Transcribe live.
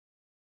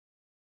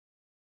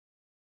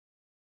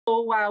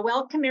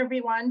Welcome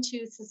everyone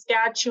to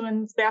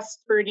Saskatchewan's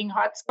Best Birding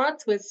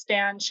Hotspots with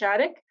Stan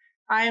Shadick.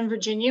 I am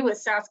Virginia with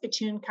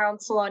Saskatoon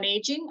Council on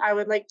Aging. I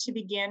would like to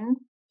begin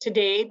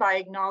today by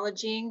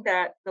acknowledging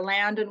that the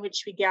land on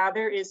which we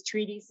gather is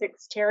Treaty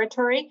 6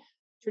 territory,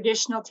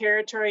 traditional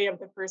territory of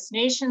the First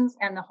Nations,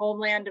 and the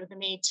homeland of the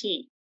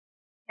Métis.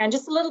 And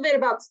just a little bit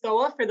about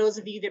SCOA, for those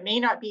of you that may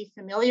not be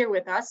familiar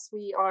with us,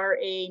 we are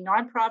a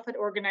nonprofit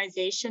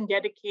organization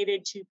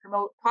dedicated to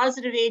promote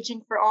positive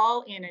aging for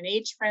all in an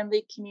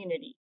age-friendly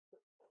community.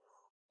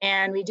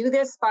 And we do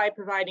this by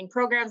providing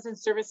programs and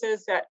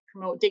services that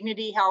promote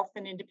dignity, health,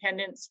 and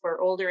independence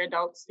for older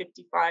adults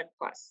 55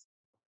 plus.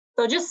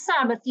 So just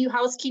a few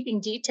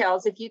housekeeping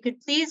details. If you could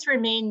please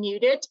remain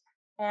muted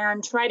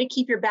and try to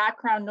keep your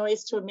background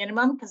noise to a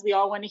minimum, because we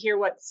all want to hear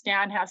what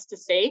Stan has to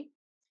say.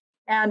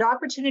 And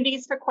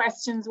opportunities for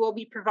questions will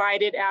be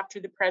provided after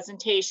the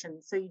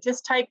presentation. So you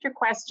just type your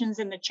questions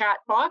in the chat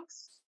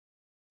box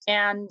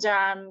and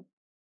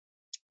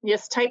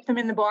just type them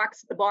in the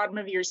box at the bottom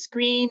of your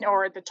screen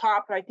or at the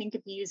top, I think,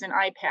 if you use an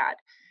iPad.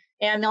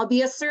 And there'll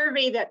be a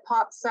survey that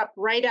pops up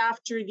right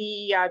after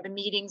the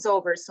meeting's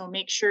over. So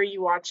make sure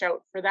you watch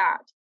out for that.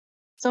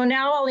 So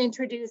now I'll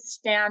introduce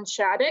Stan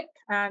Shadick.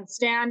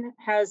 Stan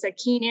has a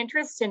keen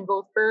interest in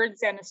both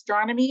birds and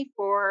astronomy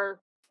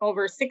for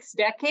over 6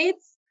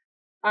 decades.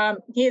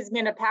 He has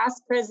been a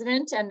past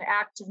president and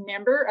active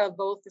member of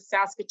both the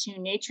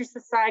Saskatoon Nature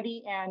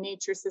Society and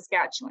Nature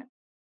Saskatchewan.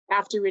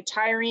 After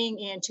retiring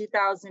in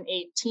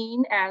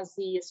 2018 as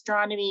the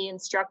astronomy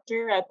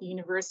instructor at the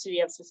University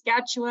of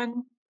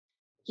Saskatchewan,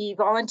 he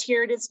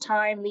volunteered his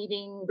time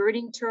leading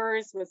birding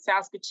tours with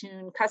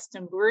Saskatoon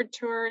Custom Bird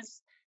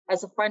Tours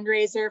as a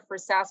fundraiser for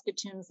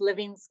Saskatoon's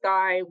Living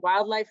Sky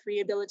Wildlife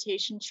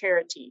Rehabilitation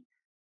Charity.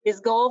 His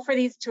goal for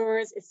these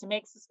tours is to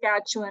make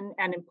Saskatchewan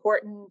an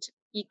important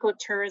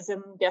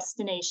ecotourism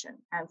destination.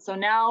 And so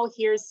now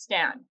here's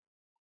Stan.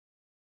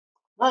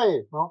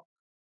 Hi, well,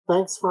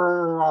 thanks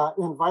for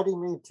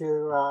inviting me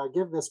to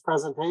give this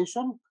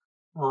presentation.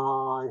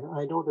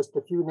 I noticed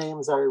a few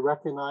names I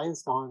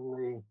recognized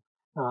on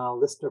the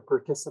list of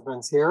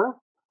participants here.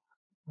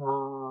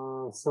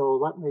 So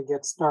let me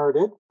get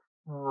started.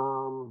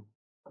 I'm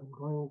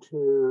going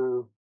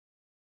to,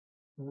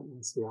 let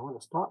me see, I want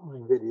to stop my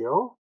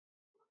video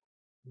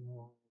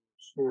and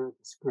share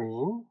the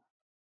screen.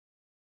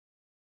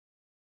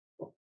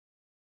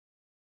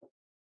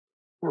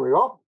 There we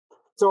go.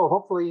 So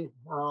hopefully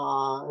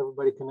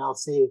everybody can now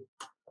see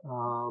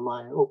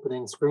my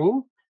opening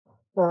screen.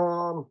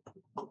 So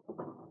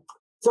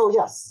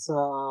yes,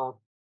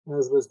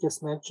 as was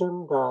just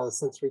mentioned,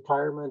 since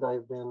retirement,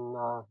 I've been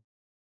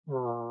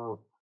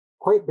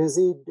quite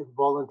busy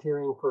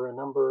volunteering for a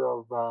number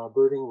of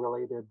birding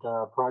related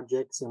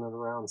projects in and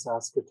around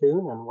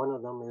Saskatoon. And one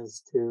of them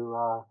is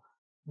to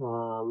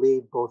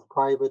lead both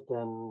private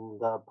and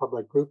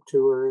public group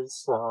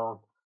tours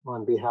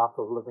on behalf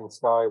of Living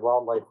Sky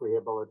Wildlife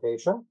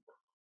Rehabilitation.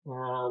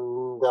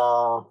 And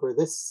for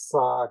this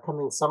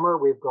coming summer,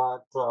 we've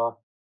got,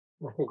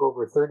 I think,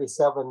 over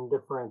 37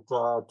 different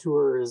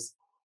tours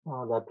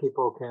that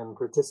people can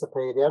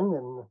participate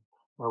in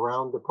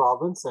around the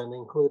province, and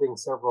including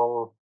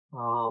several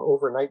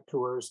overnight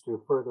tours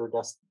to further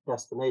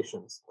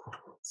destinations.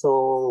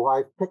 So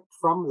I've picked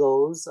from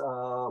those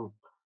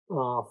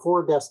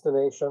 4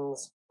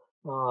 destinations,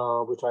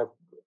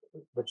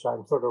 which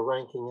I'm sort of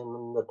ranking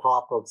in the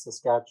top of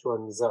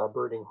Saskatchewan's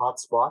birding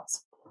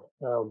hotspots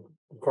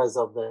because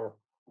of the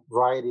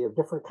variety of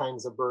different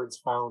kinds of birds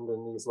found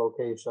in these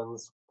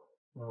locations,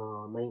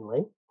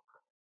 mainly.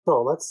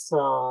 So let's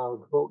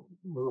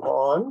move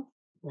on.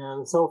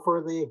 And so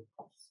for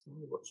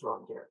what's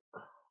wrong here?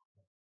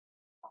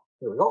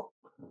 There we go.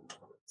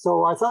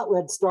 So I thought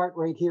we'd start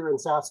right here in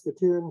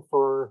Saskatoon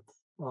for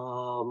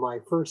my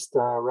first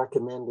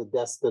recommended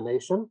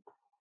destination.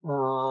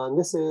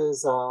 This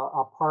is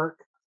a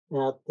park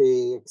at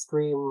the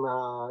extreme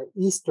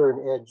eastern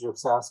edge of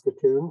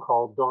Saskatoon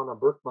called Donna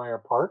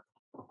Birkmaier Park.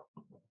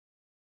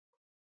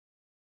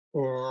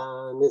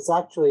 And it's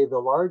actually the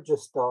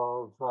largest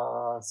of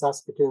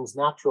Saskatoon's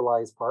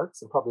naturalized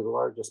parks, and probably the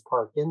largest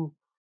park in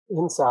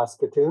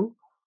Saskatoon.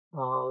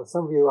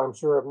 Some of you, I'm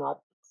sure, are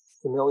not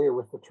familiar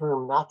with the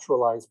term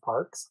naturalized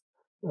parks.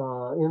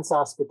 In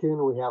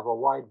Saskatoon, we have a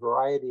wide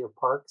variety of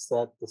parks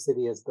that the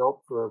city has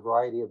built for a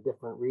variety of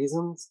different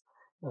reasons.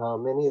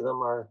 Many of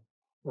them are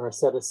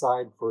set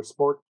aside for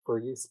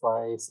use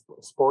by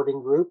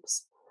sporting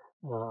groups,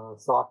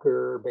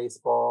 soccer,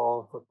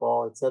 baseball,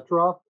 football,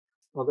 etc.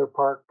 Other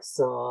parks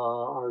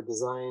are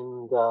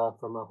designed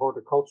from a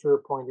horticulture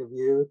point of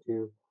view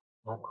to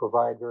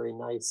provide very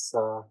nice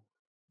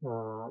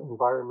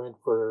environment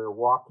for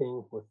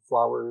walking with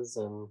flowers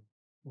and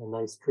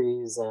nice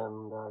trees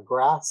and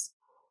grass.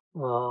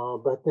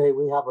 But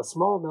we have a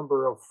small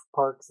number of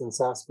parks in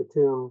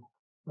Saskatoon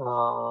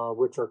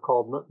which are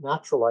called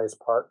naturalized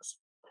parks.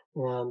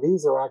 And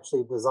these are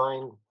actually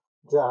designed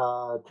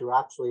to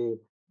actually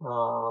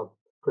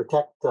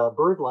protect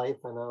bird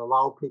life and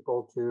allow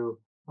people to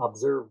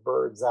observe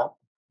birds at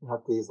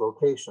these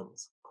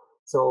locations.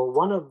 So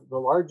one of the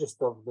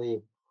largest of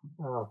the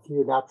a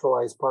few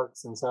naturalized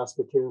parks in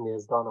Saskatoon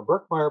is Donna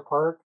Birkmaier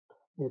Park.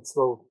 It's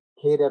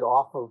located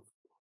off of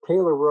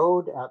Taylor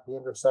Road at the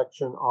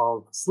intersection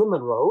of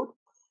Slimman Road,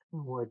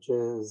 which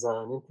is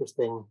an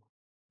interesting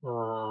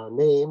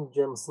name.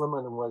 Jim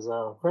Slimman was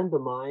a friend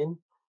of mine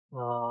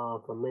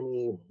for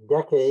many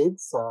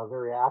decades, a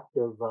very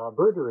active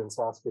birder in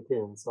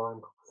Saskatoon.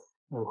 So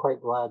I'm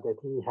quite glad that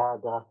he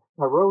had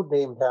a road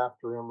named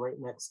after him right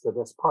next to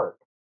this park.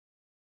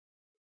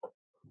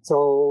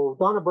 So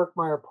Donna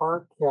Birkmaier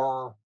Park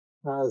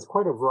has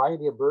quite a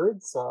variety of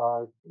birds.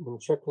 In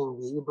checking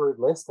the eBird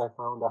list, I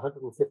found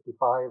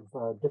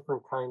 155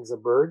 different kinds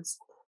of birds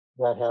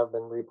that have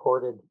been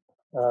reported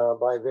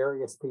by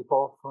various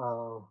people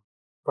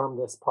from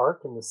this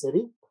park in the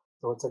city.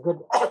 So it's a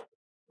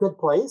good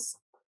place.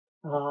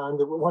 And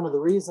one of the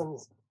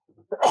reasons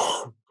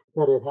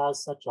that it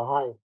has such a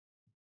high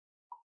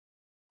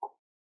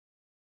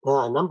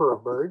number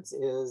of birds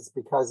is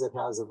because it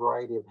has a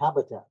variety of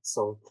habitats.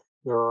 So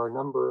there are a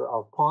number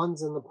of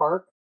ponds in the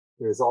park.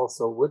 There's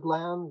also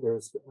woodland,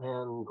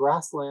 and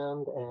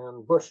grassland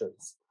and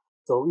bushes.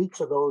 So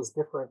each of those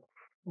different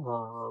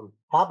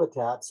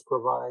habitats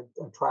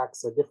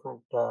attracts a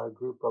different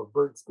group of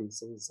bird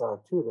species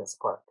to this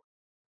park.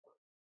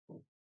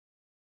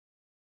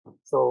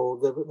 So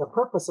the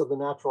purpose of the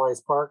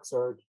naturalized parks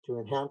are to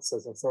enhance,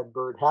 as I said,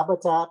 bird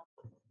habitat.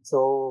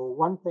 So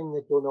one thing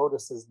that you'll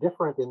notice is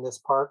different in this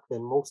park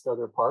than most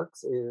other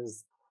parks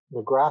is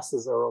the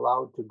grasses are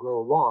allowed to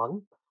grow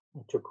long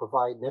to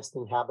provide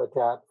nesting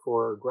habitat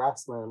for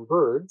grassland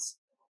birds,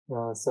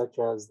 such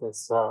as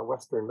this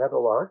western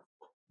meadowlark.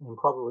 And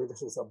probably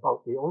this is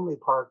about the only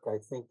park, I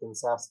think, in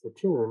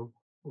Saskatoon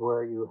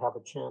where you have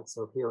a chance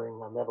of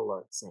hearing a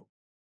meadowlark sing.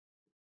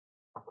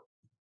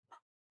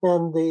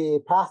 And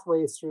the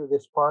pathways through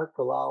this park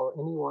allow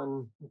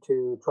anyone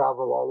to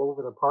travel all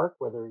over the park,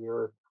 whether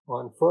you're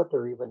on foot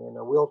or even in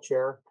a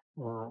wheelchair.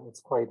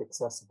 It's quite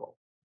accessible.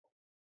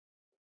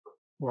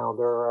 Now,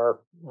 there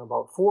are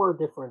about 4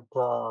 different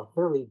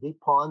fairly deep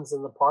ponds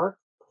in the park.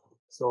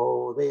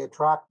 So they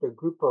attract a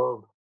group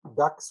of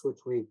ducks,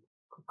 which we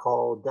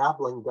call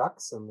dabbling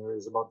ducks. And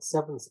there's about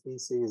 7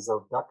 species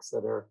of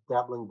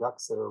dabbling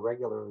ducks that are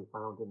regularly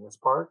found in this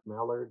park: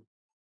 mallard,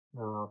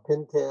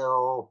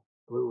 pintail,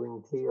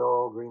 blue-winged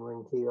teal,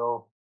 green-winged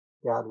teal,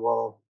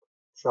 gadwall,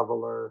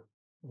 shoveler,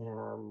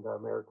 and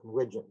American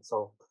widgeon.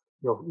 So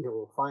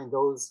you'll find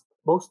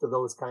most of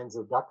those kinds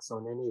of ducks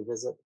on any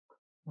visit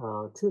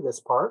to this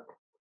park.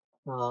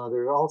 There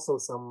are also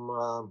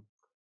some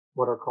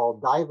what are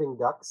called diving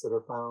ducks that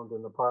are found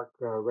in the park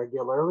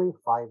regularly,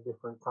 5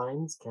 different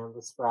kinds: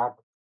 canvasback,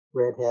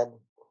 redhead,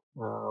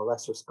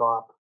 lesser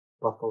scaup,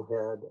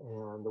 bufflehead,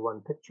 and the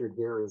one pictured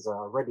here is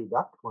a reddy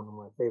duck, one of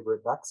my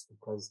favorite ducks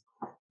because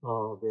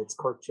of its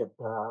courtship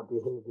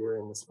behavior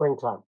in the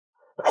springtime.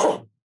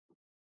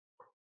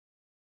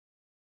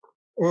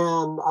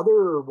 And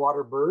other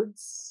water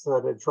birds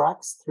that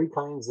attracts 3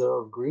 kinds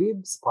of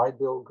grebes: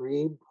 pied-billed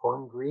grebe,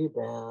 horned grebe,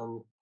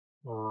 and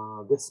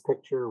this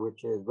picture,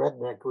 which is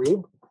redneck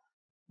grebe.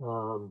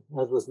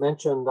 As was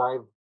mentioned, I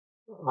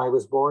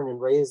was born and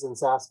raised in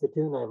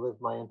Saskatoon. I lived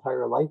my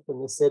entire life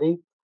in the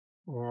city.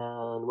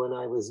 And when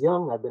I was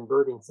young, I've been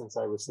birding since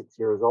I was 6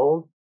 years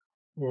old.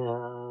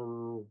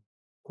 And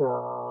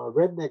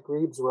redneck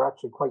grebes were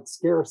actually quite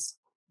scarce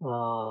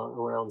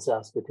around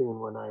Saskatoon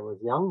when I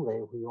was young.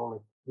 We only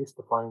used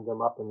to find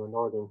them up in the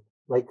northern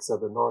lakes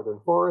of the northern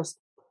forest,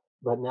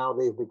 but now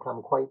they've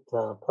become quite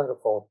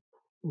plentiful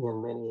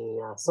in many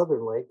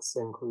southern lakes,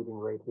 including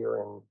right here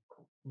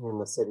in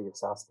the city of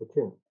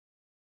Saskatoon.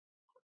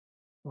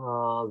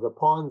 The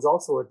ponds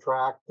also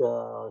attract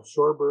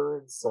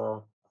shorebirds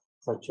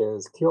such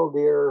as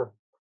killdeer,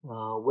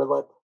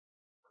 willet,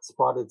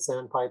 spotted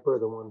sandpiper,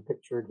 the one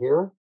pictured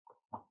here,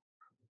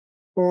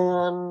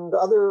 and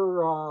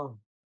other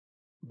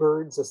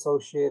birds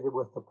associated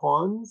with the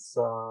ponds.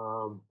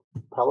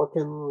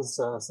 Pelicans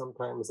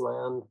sometimes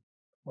land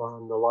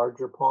on the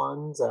larger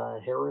ponds.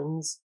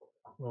 Herons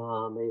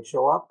may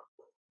show up,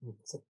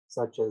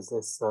 such as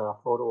this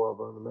photo of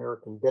an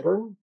American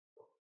bittern.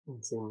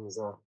 It seems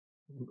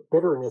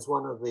bittern is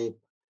one of the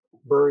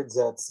birds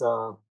that's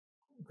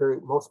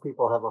most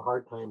people have a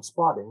hard time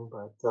spotting,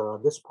 but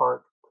this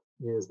park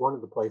is one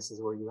of the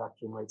places where you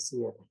actually might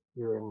see it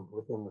here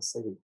within the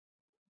city.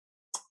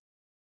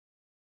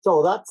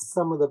 So that's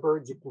some of the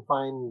birds you can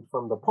find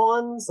from the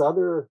ponds.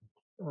 Other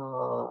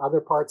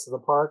parts of the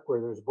park where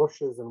there's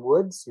bushes and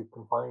woods, you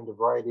can find a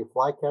variety of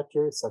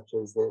flycatchers, such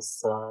as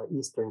this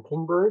eastern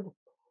kingbird,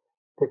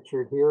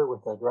 pictured here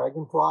with a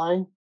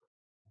dragonfly.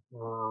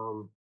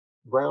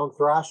 Brown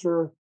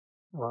thrasher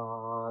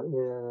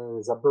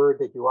is a bird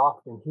that you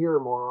often hear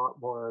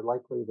more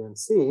likely than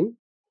see,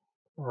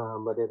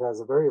 but it has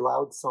a very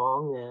loud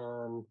song,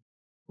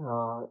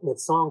 and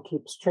its song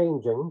keeps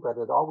changing, but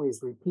it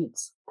always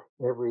repeats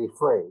every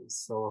phrase.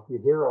 So if you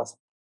hear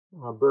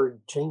a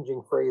bird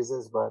changing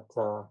phrases but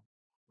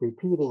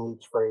repeating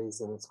each phrase,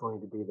 then it's going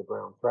to be the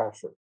brown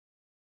thrasher.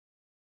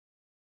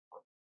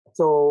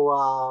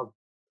 So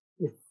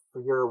if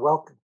you're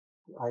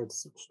I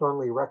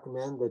strongly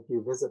recommend that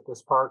you visit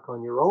this park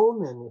on your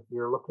own. And if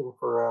you're looking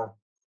for a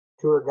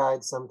tour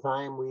guide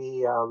sometime,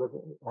 we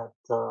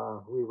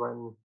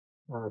run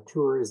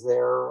tours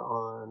there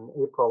on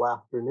April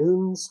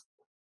afternoons,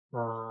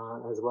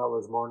 as well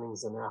as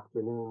mornings and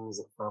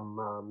afternoons from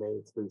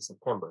May through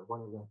September.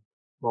 One of the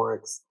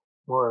more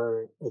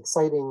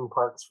exciting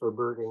parks for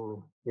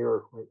birding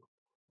here,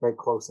 right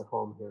close at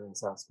home here in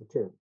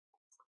Saskatoon.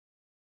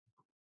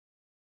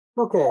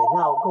 Okay,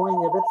 now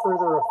going a bit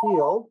further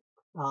afield,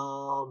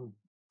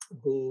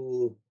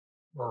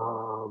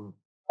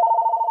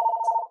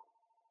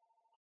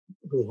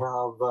 we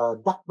have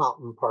Duck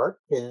Mountain Park,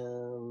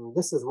 and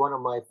this is one of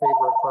my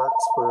favorite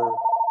parks for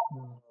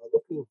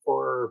looking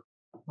for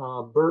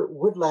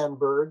woodland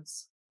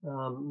birds,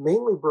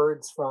 mainly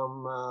birds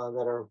from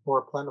that are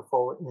more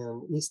plentiful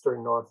in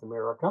eastern North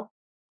America.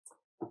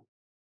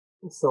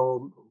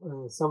 So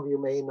some of you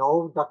may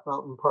know Duck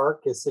Mountain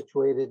Park is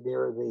situated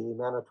near the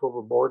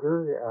Manitoba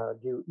border,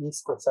 due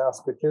east of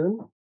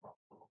Saskatoon.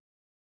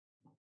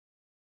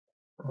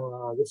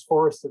 This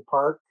forested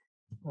park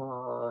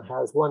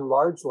has one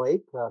large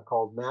lake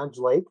called Madge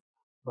Lake,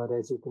 but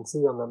as you can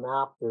see on the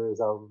map,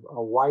 there's a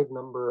wide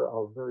number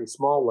of very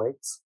small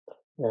lakes,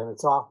 and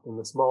it's often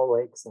the small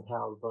lakes that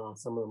have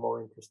some of the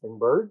more interesting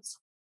birds.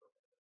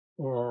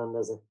 And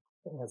as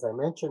I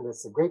mentioned,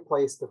 it's a great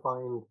place to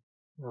find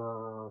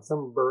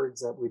some birds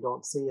that we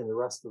don't see in the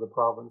rest of the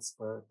province,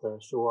 but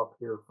show up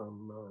here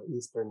from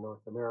eastern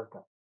North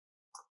America.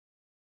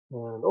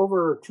 And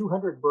over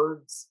 200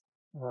 birds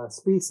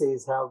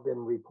species have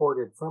been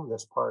reported from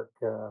this park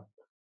to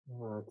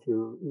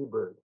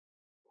eBird.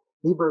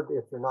 eBird,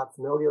 if you're not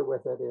familiar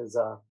with it, is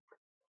a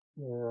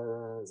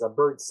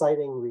bird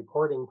sighting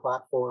reporting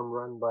platform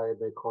run by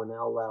the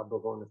Cornell Lab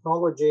of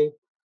Ornithology,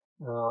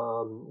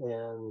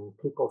 and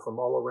people from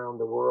all around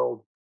the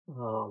world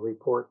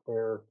report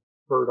their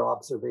bird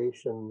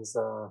observations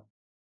on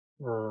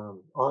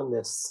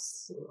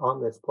this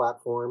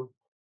platform,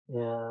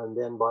 and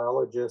then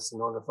biologists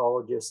and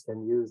ornithologists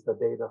can use the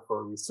data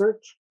for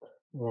research.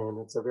 And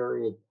it's a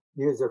very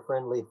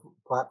user-friendly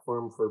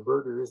platform for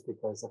birders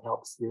because it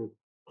helps you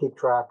keep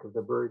track of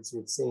the birds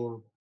you've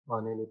seen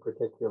on any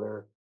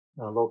particular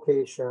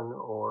location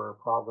or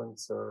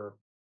province or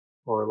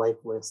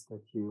life list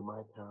that you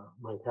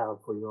might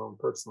have for your own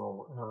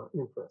personal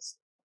interest.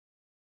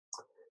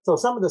 So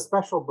some of the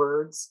special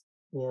birds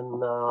in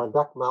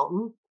Duck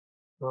Mountain,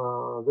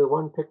 the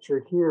one picture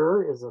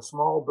here is a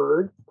small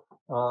bird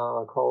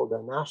called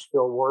a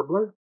Nashville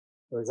warbler.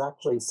 There's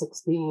actually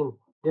 16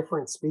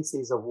 different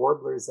species of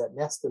warblers that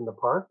nest in the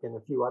park, and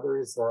a few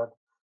others that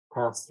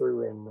pass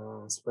through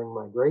in spring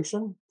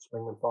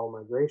and fall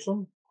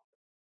migration.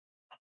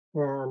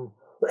 And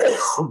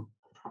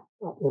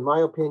in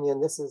my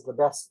opinion, this is the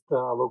best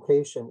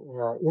location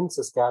in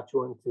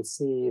Saskatchewan to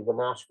see the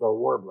Nashville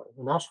warbler.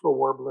 The Nashville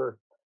warbler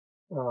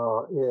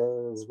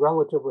is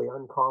relatively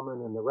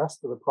uncommon in the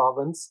rest of the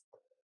province.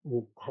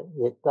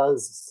 It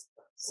does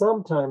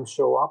sometimes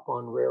show up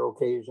on rare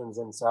occasions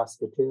in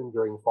Saskatoon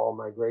during fall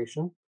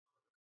migration.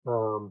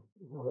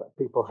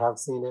 People have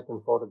seen it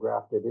and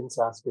photographed it in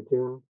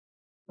Saskatoon,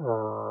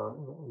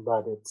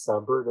 but it's a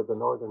bird of the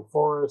northern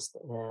forest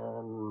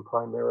and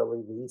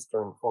primarily the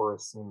eastern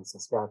forests in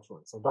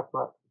Saskatchewan. So Duck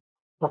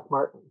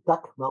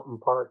Mountain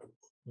Park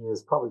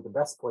is probably the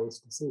best place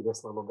to see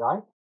this little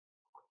guy,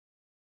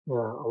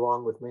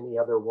 along with many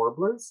other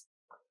warblers.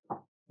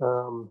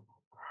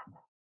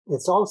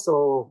 It's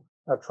also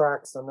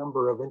attracts a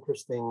number of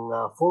interesting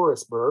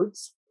forest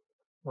birds.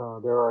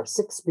 There are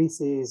 6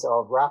 species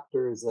of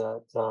raptors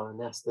that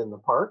nest in the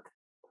park.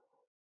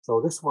 So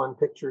this one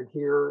pictured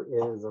here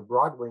is a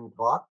broad-winged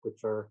hawk,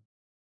 which are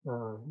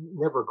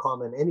never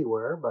common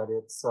anywhere, but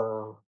it's,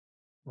 I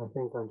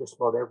think on just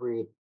about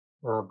every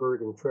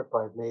birding trip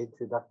I've made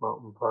to Duck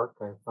Mountain Park,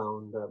 I've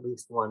found at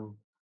least one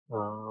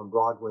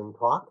broad-winged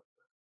hawk.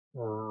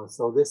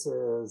 So this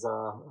is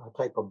a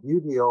type of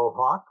buteo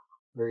hawk,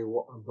 very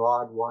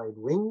broad, wide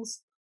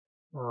wings,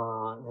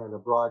 and a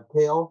broad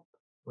tail.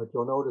 But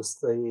you'll notice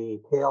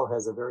the tail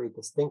has a very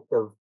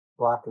distinctive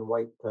black and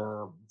white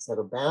set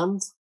of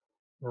bands,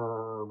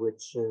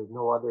 which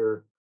no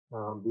other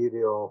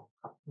buteo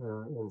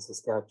in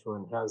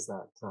Saskatchewan has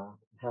that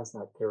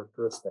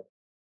characteristic.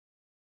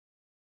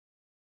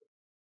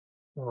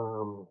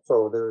 So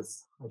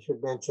I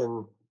should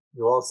mention,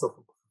 you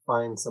also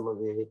find some of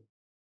the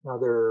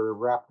other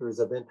raptors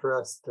of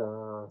interest,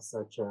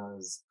 such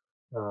as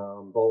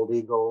bald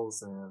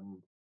eagles,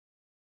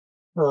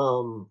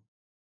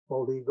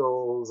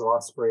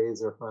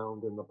 ospreys are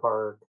found in the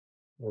park,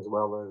 as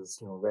well as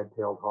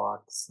red-tailed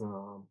hawks,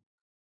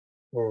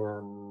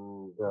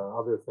 and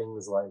other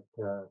things like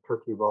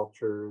turkey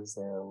vultures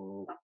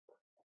and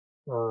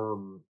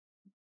some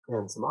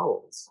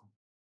owls.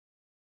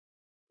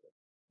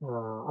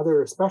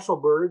 Other special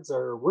birds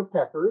are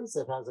woodpeckers.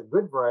 It has a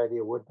good variety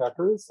of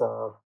woodpeckers.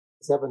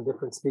 7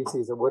 different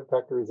species of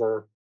woodpeckers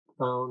are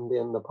found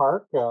in the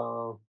park,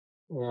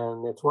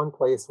 and it's one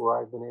place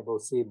where I've been able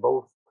to see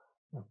both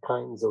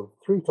kinds of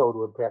 3-toed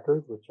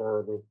woodpeckers, which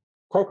are the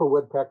type of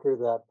woodpecker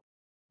that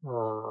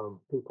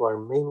people are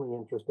mainly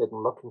interested in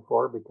looking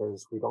for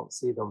because we don't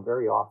see them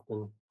very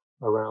often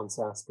around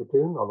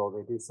Saskatoon, although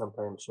they do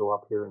sometimes show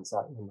up here in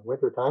the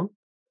wintertime.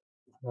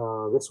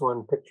 This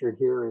one pictured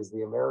here is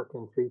the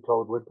American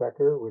three-toed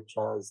woodpecker, which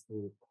has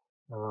the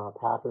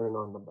pattern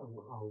on the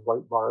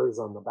white bars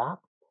on the back.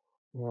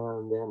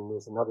 And then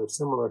there's another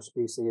similar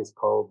species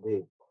called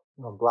the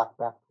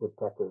black-backed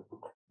woodpecker,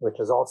 which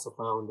is also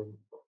found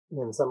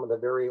in some of the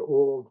very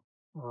old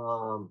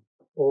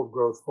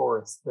growth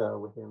forest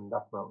within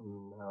Duck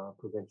Mountain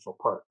Provincial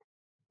Park.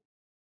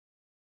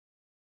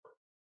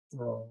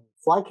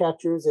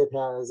 Flycatchers, it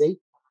has 8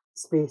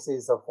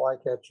 species of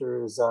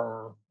flycatchers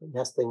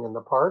nesting in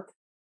the park,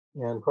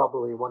 and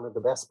probably one of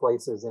the best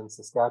places in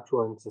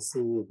Saskatchewan to see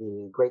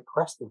the great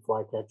crested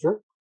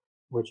flycatcher,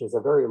 which is a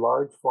very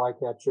large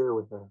flycatcher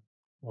with a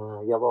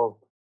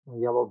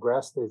yellow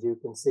breast, as you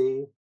can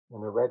see,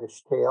 and a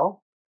reddish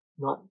tail.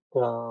 Not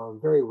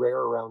very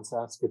rare around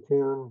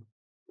Saskatoon.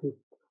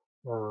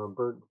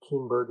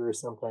 Keen birders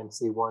sometimes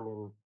see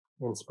one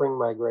in spring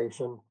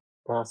migration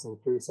passing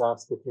through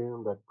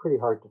Saskatoon, but pretty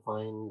hard to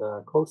find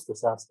close to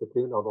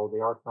Saskatoon, although they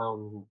are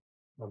found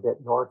a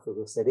bit north of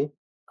the city.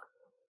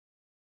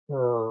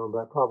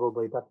 But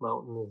probably Duck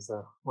Mountain is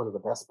one of the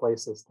best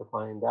places to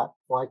find that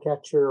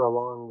flycatcher,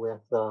 along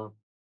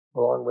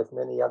with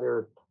many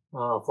other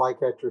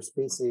flycatcher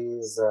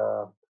species,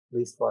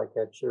 least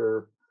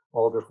flycatcher,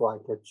 alder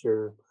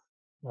flycatcher,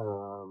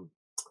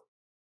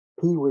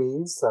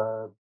 peewees.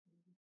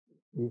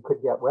 You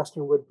could get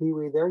westernwood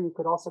peewee there. You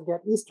could also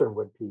get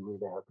easternwood peewee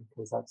there,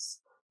 because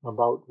that's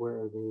about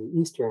where the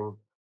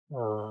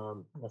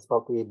that's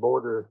about the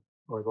border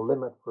or the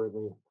limit for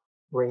the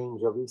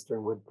range of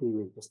easternwood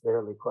peewee, just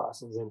barely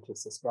crosses into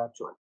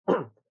Saskatchewan.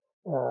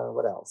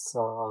 What else?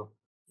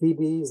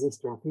 Phoebes,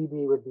 eastern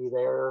phoebe would be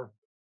there,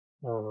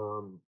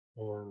 and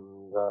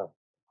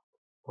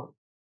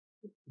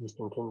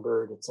eastern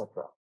kingbird,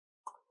 etc.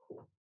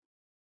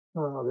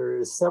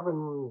 There's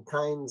 7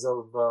 kinds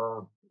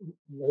of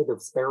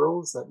native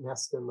sparrows that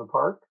nest in the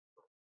park.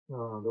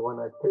 The one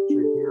I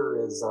pictured here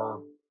is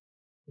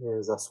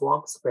a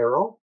swamp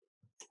sparrow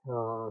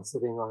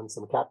sitting on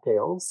some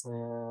cattails,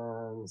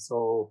 and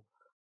so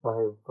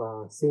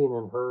I've seen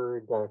and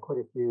heard quite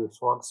a few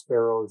swamp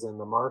sparrows in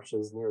the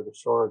marshes near the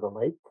shore of the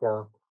lake.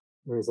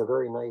 There's a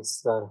very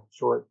nice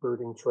short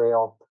birding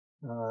trail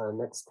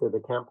next to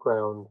the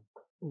campground,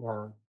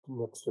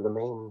 next to the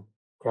main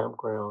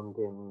campground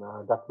in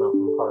Duck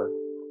Mountain Park,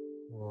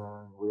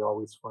 and we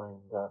always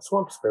find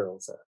swamp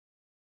sparrows there.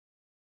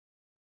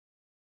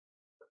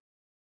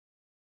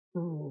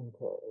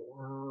 Okay,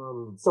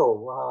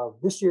 so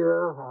this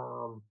year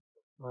I'm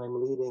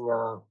leading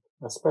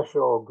a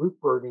special group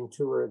birding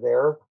tour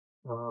there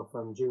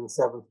from June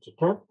 7th to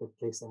 10th. In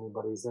case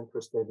anybody's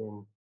interested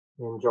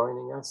in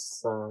joining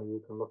us,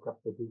 you can look up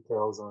the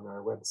details on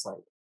our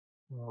website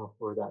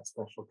for that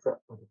special trip.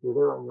 But if you're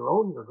there on your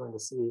own, you're going to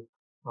see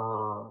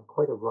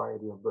quite a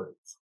variety of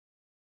birds.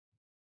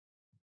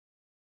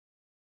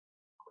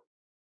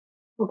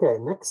 Okay,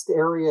 next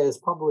area is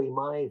probably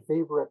my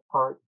favorite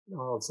part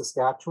of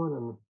Saskatchewan,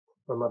 and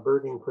from a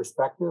birding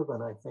perspective,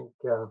 and I think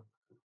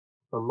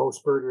from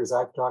most birders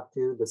I've talked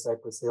to, the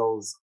Cypress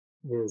Hills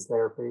is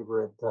their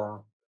favorite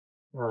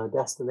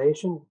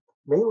destination,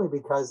 mainly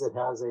because it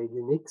has a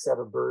unique set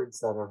of birds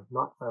that are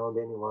not found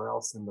anywhere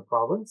else in the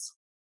province.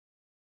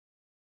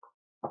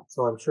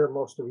 So I'm sure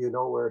most of you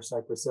know where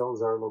Cypress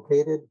Hills are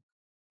located,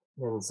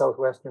 in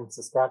southwestern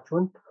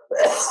Saskatchewan,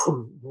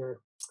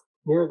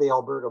 near the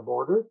Alberta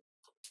border.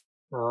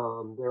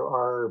 There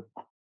are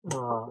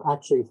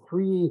actually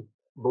 3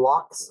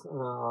 blocks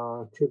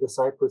to the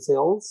Cypress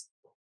Hills.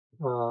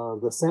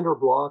 The center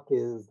block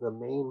is the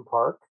main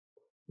park.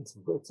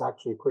 It's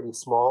actually pretty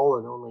small,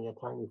 and only a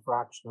tiny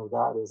fraction of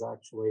that is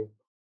actually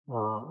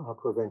a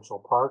provincial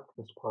park.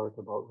 This part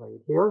about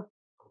right here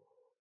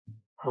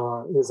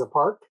is a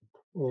park,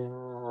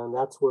 and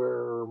that's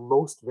where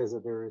most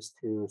visitors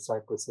to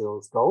Cypress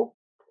Hills go.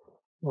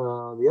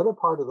 The other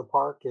part of the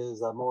park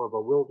is more of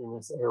a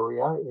wilderness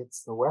area.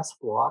 It's the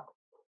West Block,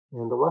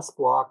 and the West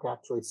Block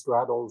actually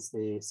straddles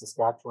the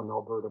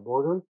Saskatchewan-Alberta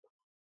border.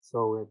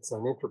 So it's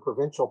an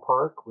interprovincial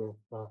park with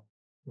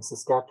the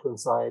Saskatchewan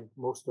side,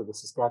 most of the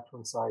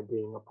Saskatchewan side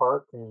being a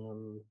park,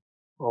 and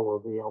all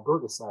of the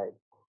Alberta side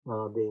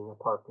being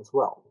a park as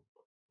well.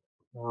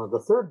 The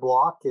third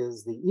block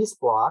is the East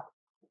Block,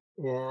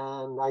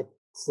 and I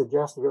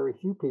suggest very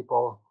few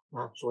people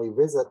actually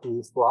visit the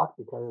East Block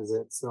because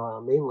it's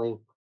mainly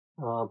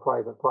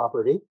private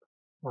property,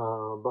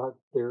 but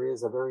there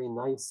is a very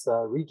nice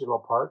regional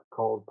park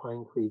called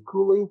Pine Creek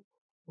Coulee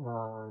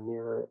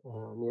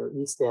near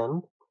East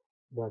End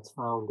that's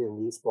found in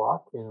the East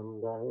Block,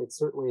 and it's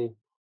certainly,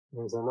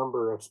 there's a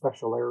number of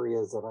special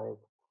areas that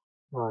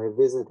I've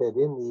visited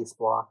in the East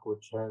Block,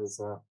 which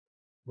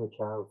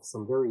have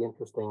some very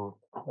interesting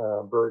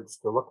birds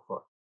to look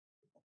for.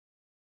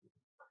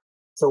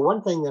 So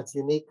one thing that's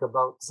unique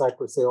about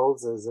Cypress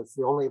Hills is it's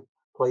the only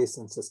place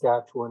in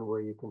Saskatchewan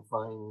where you can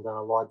find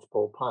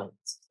lodgepole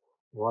pines.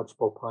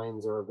 Lodgepole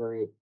pines are a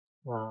very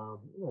a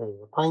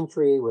pine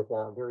tree with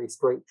a very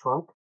straight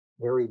trunk,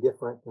 very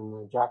different than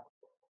the jack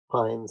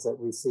pines that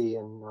we see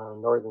in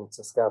northern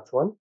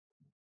Saskatchewan.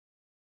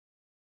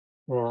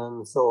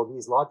 And so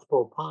these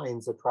lodgepole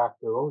pines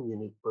attract their own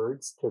unique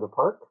birds to the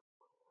park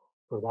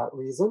for that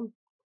reason.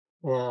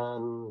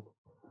 And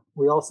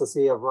we also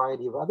see a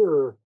variety of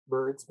other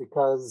birds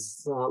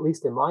because, at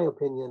least in my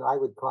opinion, I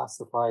would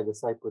classify the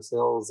Cypress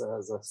Hills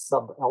as a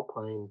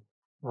subalpine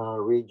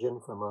region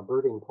from a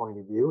birding point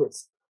of view.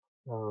 It's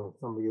some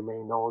of you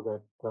may know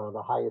that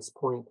the highest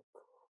point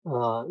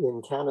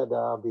in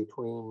Canada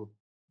between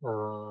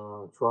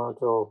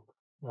Toronto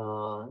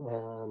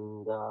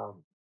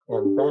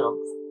and Banff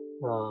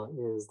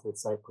is the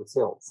Cypress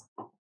Hills.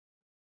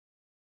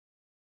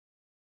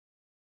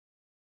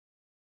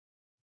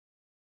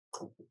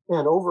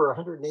 And over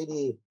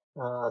 180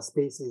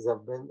 species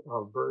of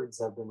birds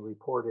have been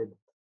reported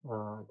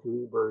to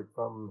eBird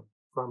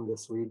from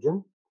this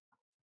region.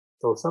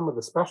 So some of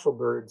the special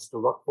birds to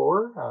look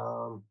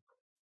for,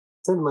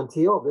 cinnamon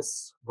teal,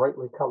 this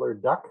brightly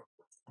colored duck,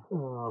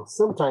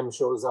 sometimes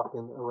shows up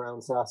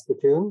around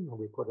Saskatoon.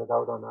 We put it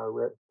out on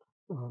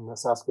the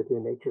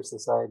Saskatoon Nature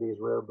Society's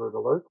Rare Bird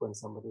Alert when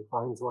somebody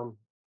finds one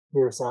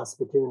near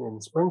Saskatoon in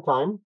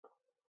springtime.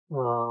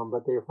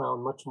 But they are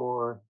found much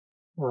more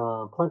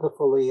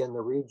plentifully in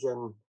the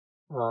region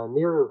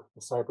near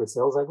the Cypress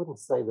Hills. I wouldn't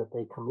say that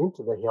they come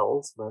into the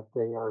hills, but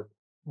they are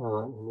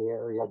in the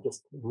area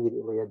just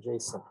immediately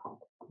adjacent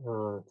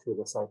to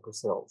the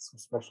Cypress Hills,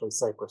 especially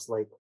Cypress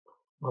Lake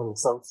on the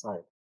south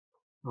side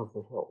of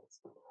the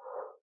hills.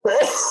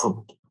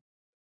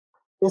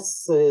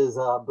 This is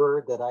a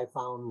bird that I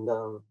found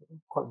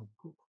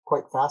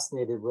quite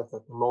fascinated with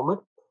at the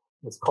moment.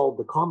 It's called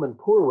the common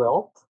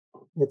poorwill.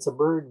 It's a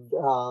bird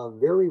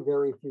very,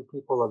 very few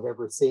people have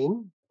ever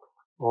seen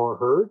or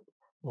heard.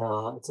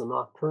 It's a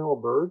nocturnal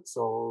bird,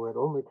 so it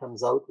only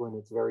comes out when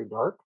it's very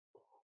dark.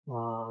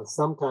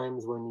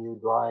 Sometimes when you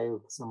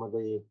drive some of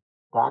the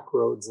back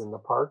roads in the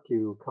park,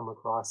 you come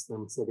across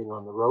them sitting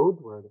on the road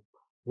where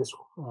this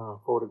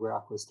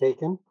photograph was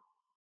taken,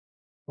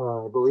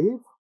 I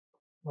believe.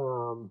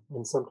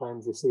 And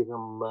sometimes you see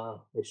them,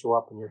 they show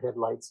up in your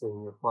headlights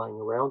and you're flying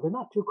around. They're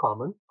not too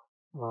common,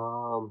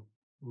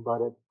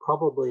 but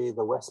probably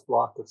the west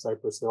block of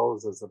Cypress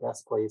Hills is the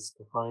best place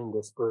to find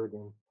this bird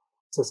in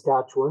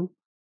Saskatchewan.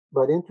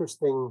 But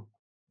interesting,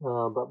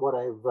 but what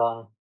I've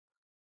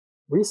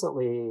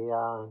recently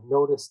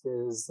noticed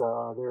is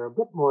they're a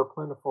bit more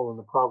plentiful in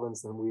the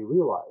province than we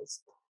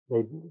realize.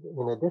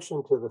 In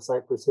addition to the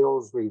Cypress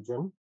Hills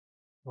region,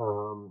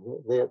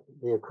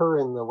 they occur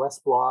in the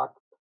West Block.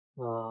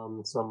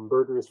 Some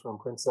birders from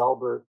Prince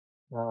Albert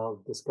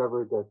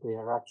discovered that they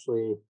are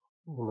actually,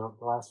 in the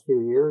last few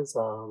years,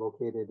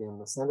 located in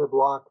the Center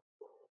Block,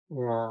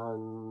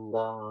 and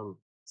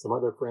some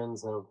other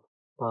friends have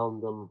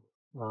found them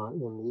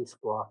in the East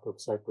Block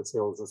of Cypress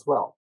Hills as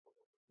well.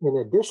 In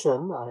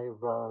addition,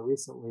 I've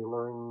recently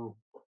learned,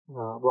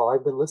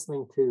 I've been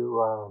listening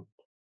to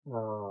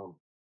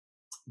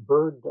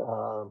bird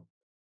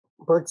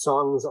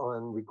songs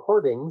on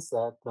recordings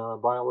that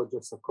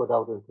biologists have put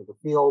out into the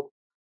field.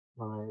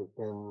 I've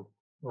been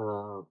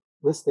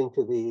listening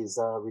to these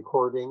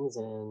recordings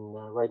and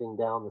writing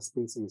down the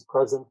species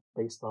present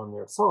based on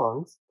their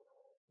songs.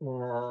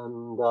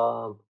 And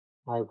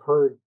I've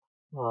heard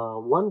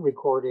one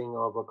recording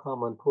of a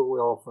common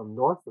poorwill from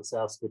north of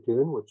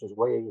Saskatoon, which is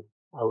way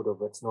out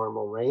of its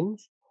normal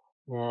range.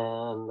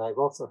 And I've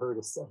also heard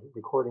a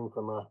recording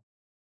from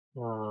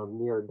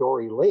near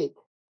Dory Lake,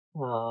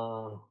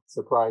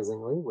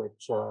 surprisingly,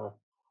 which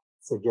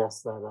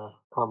suggests that a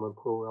common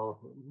poorwill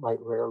might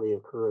rarely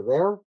occur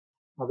there.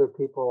 Other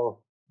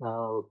people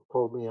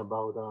told me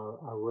about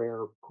a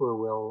rare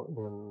poorwill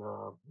in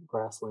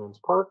Grasslands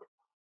Park.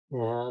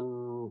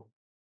 And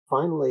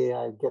finally,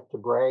 I get to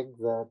brag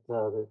that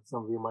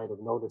some of you might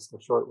have noticed a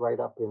short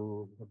write-up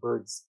in the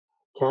Birds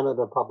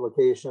Canada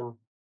publication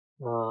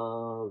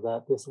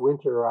that this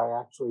winter I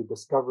actually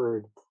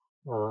discovered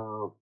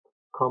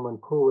common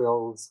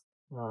poorwills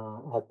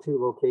at 2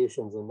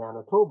 locations in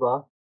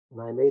Manitoba.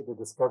 And I made the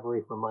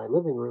discovery from my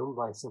living room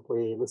by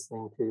simply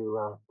listening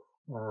to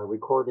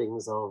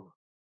recordings of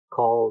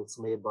calls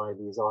made by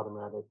these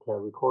automatic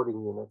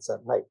recording units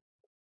at night.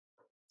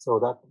 So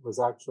that was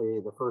actually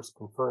the first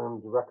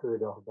confirmed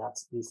record of that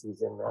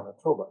species in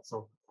Manitoba.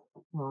 So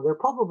they're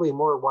probably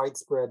more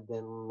widespread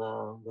than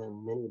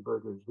many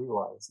birders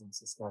realize in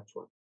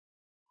Saskatchewan.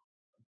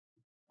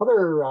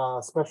 Other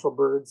special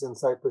birds in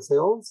Cypress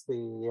Hills,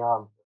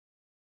 the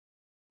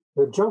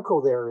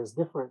junco there is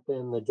different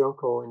than the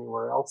junco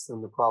anywhere else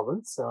in the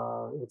province.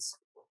 They're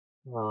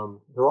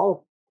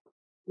all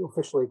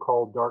officially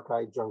called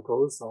dark-eyed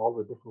juncos. All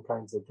the different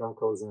kinds of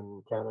juncos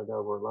in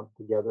Canada were lumped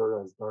together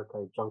as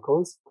dark-eyed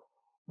juncos,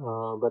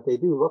 but they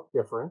do look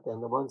different.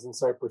 And the ones in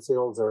Cypress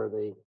Hills are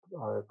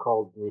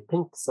called the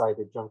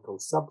pink-sided junco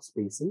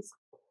subspecies.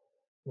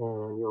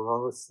 And you'll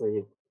notice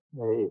the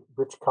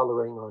rich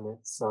coloring on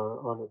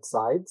its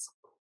sides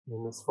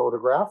in this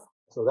photograph.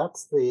 So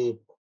that's the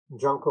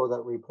junco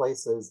that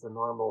replaces the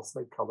normal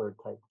slate-colored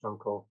type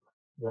junco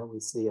that we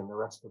see in the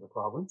rest of the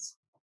province.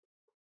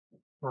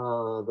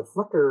 The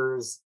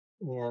flickers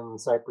in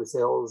Cypress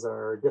Hills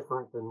are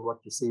different than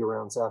what you see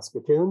around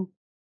Saskatoon.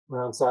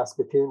 Around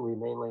Saskatoon, we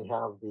mainly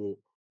have the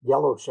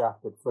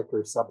yellow-shafted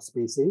flicker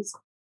subspecies.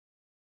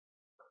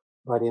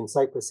 But in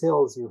Cypress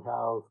Hills, you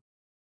have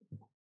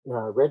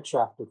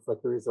red-shafted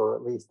flickers, or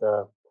at least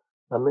a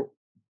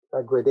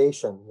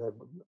gradation. The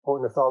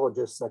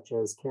ornithologists such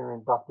as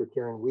Dr.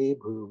 Karen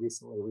Wiebe, who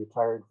recently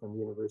retired from the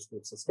University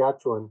of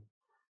Saskatchewan,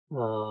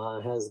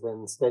 has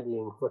been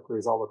studying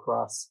flickers all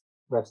across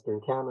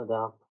Western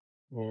Canada,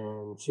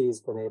 and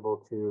she's been able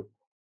to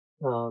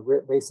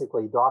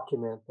basically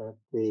document that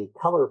the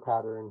color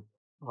pattern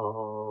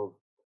of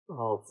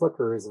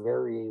flickers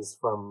varies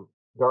from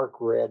dark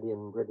red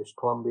in British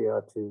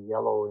Columbia to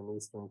yellow in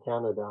Eastern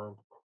Canada.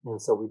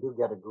 And so we do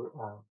get a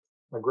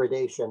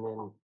gradation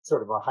in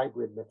sort of a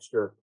hybrid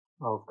mixture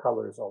of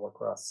colors all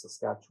across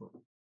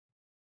Saskatchewan.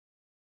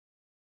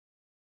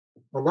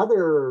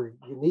 Another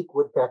unique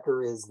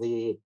woodpecker is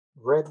the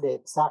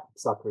red-naped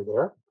sapsucker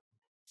there.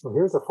 So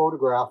here's a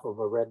photograph of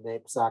a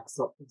red-naped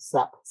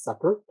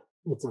sapsucker.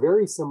 It's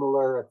very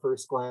similar at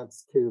first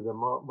glance to the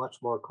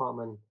much more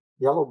common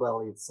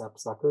yellow-bellied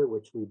sapsucker,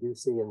 which we do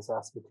see in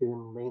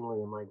Saskatoon,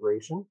 mainly in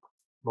migration.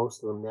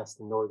 Most of them nest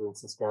in northern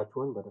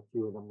Saskatchewan, but a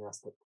few of them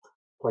nest at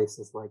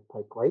places like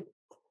Pike Lake.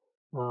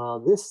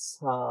 This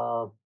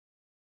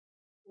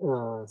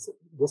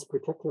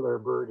particular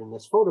bird in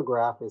this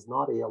photograph is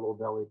not a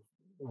yellow-bellied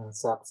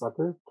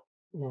sapsucker,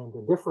 and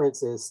the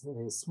difference is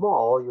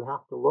small. You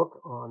have to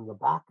look on the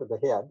back of the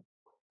head,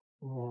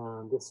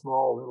 and this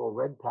small little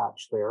red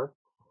patch there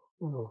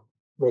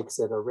makes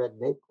it a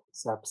red-naped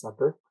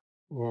sapsucker.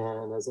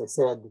 And as I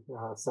said,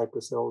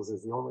 Cypress Hills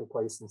is the only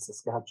place in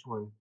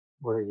Saskatchewan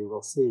where you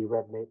will see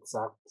red-naped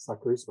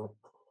sapsuckers, but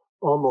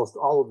almost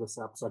all of the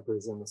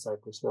sapsuckers in the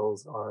Cypress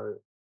Hills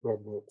are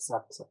red-naped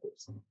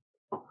sapsuckers.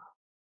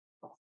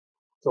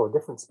 So a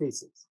different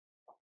species.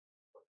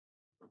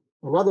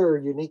 Another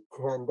unique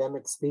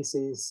endemic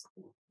species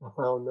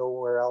found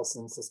nowhere else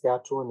in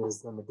Saskatchewan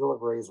is the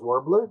Madilavrae's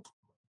warbler,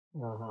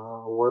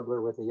 a warbler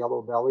with a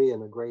yellow belly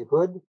and a gray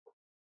hood.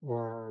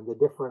 And the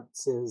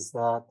difference is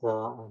that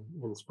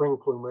in spring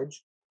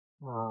plumage,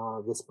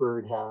 this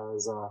bird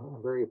has a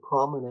very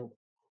prominent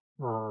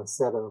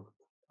set of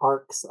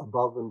arcs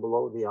above and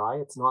below the eye.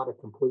 It's not a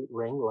complete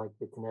ring like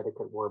the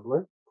Connecticut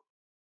warbler.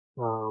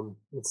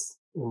 It's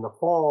in the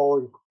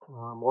fall,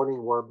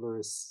 morning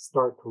warblers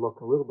start to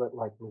look a little bit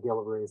like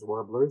McGillivray's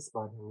warblers,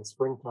 but in the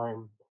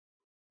springtime,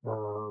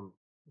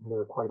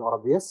 they're quite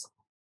obvious.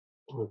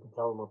 You can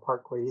tell them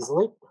apart quite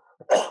easily.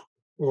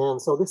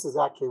 And so this is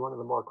actually one of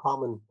the more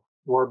common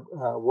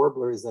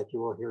warblers that you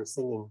will hear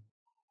singing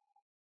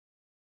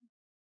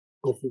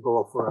if you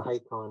go for a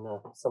hike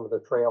on some of the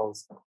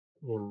trails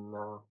in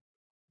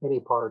any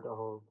part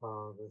of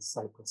the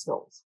Cypress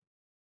Hills.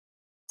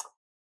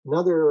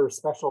 Another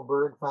special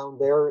bird found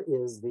there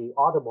is the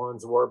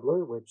Audubon's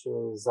warbler, which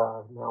is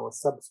now a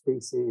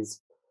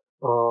subspecies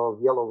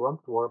of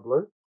yellow-rumped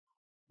warbler.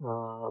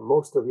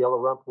 Most of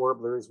yellow-rumped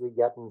warblers we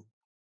get in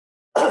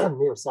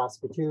near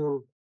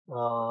Saskatoon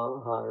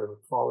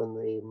fall in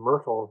the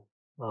myrtle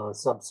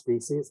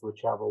subspecies,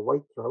 which have a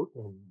white throat.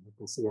 And you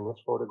can see in this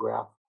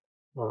photograph,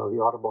 the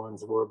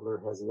Audubon's warbler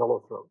has a yellow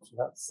throat. So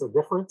that's the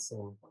difference.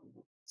 And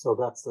so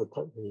that's the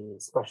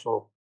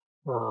special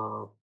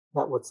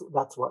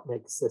that's what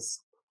makes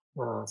this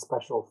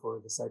special for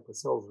the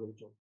Cypress Hills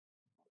region.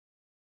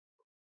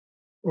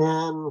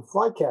 And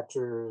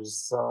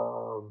flycatchers. A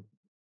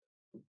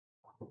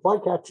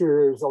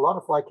lot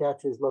of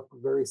flycatchers look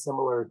very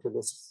similar to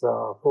this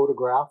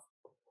photograph.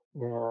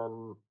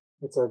 And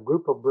it's a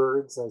group of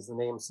birds, as the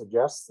name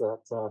suggests,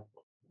 that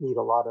eat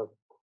a lot of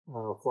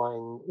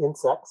flying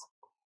insects.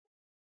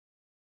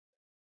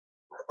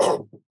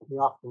 They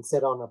often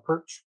sit on a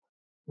perch,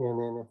 and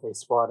then if they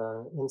spot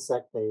an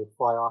insect, they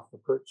fly off the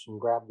perch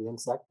and grab the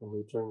insect and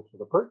return to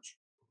the perch.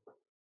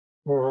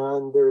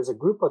 And there's a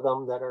group of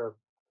them that are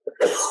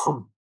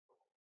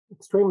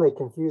extremely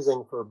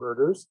confusing for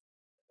birders,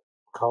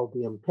 called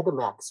the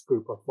Epidemax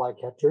group of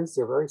flycatchers.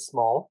 They're very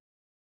small.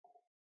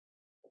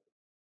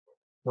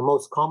 The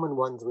most common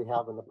ones we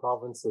have in the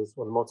province is,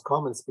 well, the most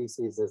common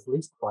species is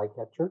least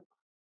flycatcher,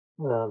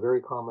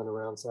 very common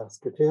around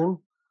Saskatoon.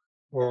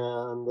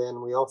 And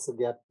then we also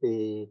get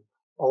the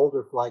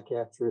alder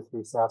flycatcher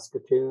through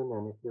Saskatoon.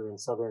 And if you're in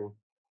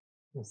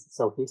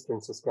southeastern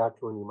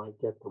Saskatchewan, you might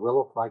get the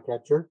willow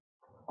flycatcher.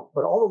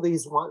 But all of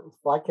these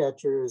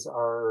flycatchers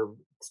are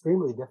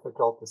extremely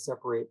difficult to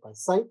separate by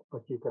sight,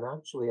 but you can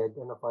actually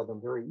identify them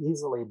very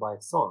easily by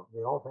song.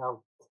 They all have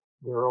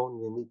their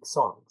own unique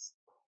songs.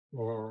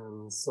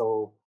 And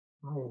so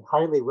I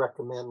highly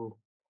recommend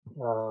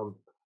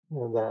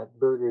that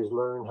birders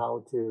learn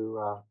how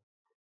to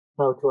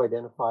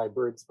identify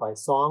birds by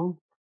song.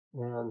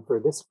 And for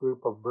this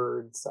group of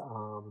birds,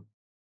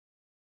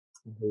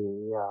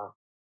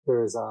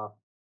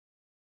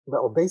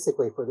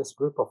 basically for this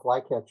group of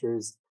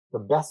flycatchers, the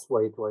best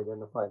way to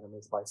identify them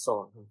is by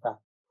song. In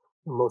fact,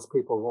 most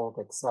people won't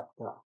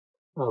accept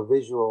a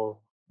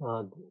visual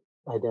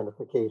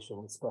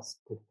identification. It's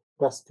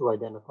best to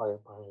identify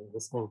it by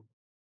listening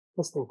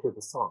to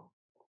the song.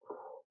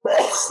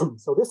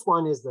 So this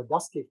one is the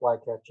dusky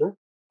flycatcher,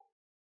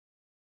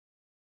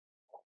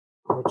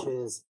 which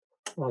is,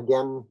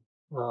 again,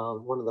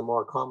 one of the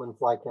more common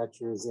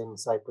flycatchers in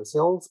Cypress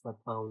Hills, but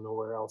found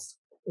nowhere else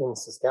in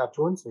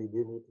Saskatchewan. So you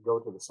do need to go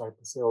to the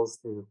Cypress Hills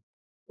to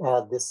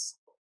add this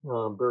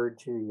bird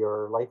to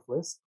your life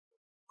list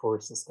for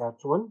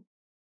Saskatchewan.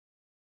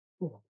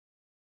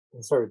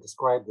 I sort of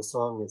describe the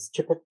song as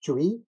Chippet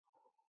Chewy,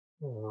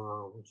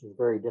 which is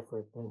very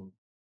different than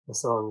the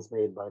songs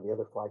made by the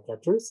other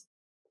flycatchers.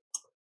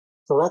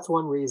 So that's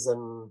one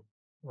reason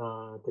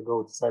to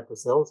go to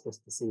Cypress Hills,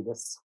 just to see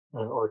this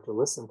or to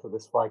listen to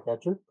this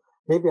flycatcher.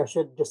 Maybe I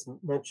should just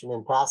mention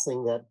in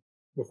passing that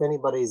if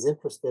anybody's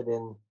interested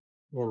in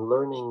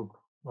learning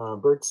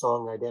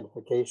birdsong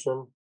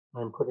identification,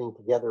 I'm putting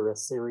together a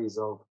series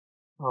of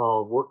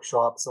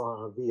workshops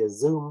via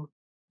Zoom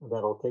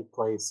that'll take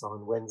place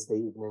on Wednesday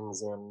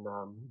evenings in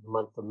the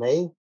month of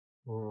May,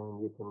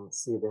 and you can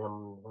see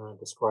them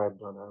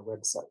described on our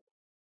website.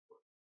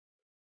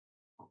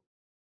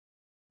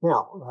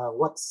 Now,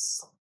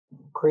 what's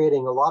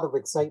creating a lot of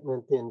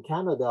excitement in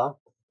Canada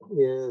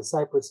is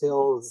Cypress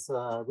Hills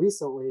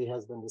recently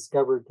has been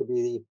discovered to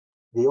be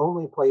the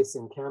only place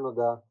in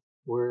Canada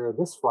where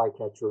this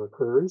flycatcher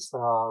occurs,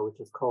 which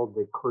is called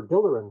the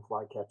Cordilleran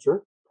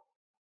flycatcher.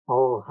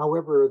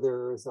 However,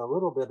 there's a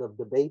little bit of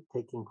debate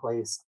taking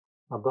place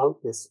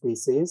about this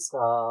species.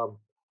 The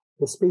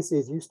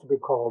species used to be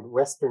called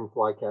Western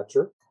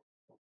flycatcher.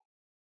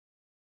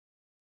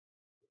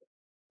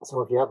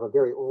 So if you have a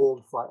very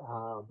old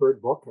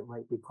bird book, it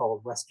might be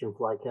called Western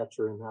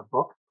flycatcher in that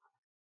book.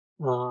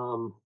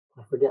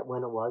 I forget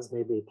when it was,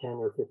 maybe 10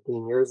 or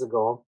 15 years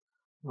ago.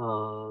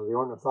 The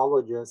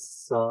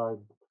ornithologists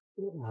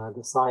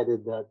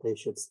decided that they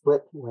should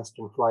split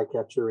Western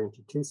flycatcher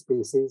into two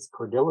species,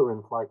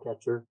 Cordilleran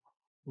flycatcher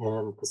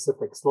and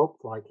Pacific slope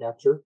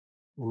flycatcher.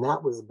 And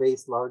that was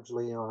based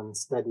largely on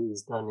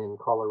studies done in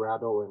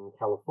Colorado and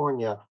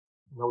California,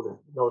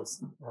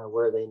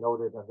 where they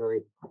noted a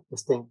very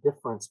distinct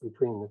difference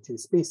between the two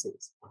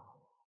species.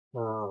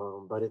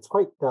 But it's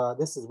quite,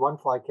 this is one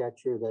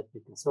flycatcher that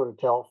you can sort of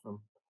tell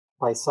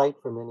by sight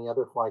from any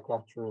other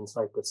flycatcher in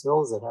Cypress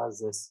Hills. It has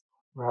this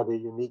rather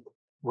unique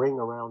ring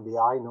around the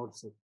eye.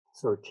 Notice a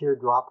sort of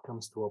teardrop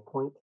comes to a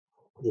point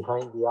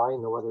behind the eye.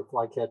 No other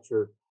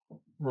flycatcher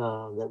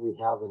that we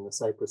have in the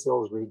Cypress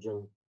Hills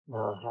region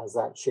has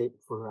that shape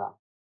for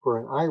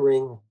an eye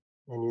ring.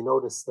 And you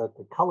notice that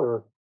the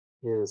color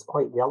is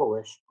quite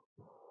yellowish.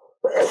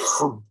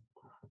 In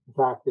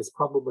fact, it's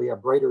probably a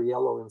brighter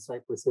yellow in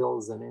Cypress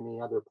Hills than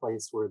any other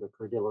place where the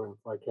Cordilleran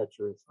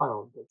flycatcher is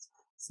found. It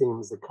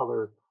seems the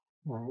color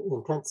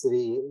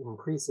intensity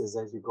increases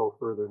as you go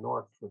further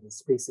north for the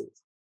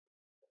species.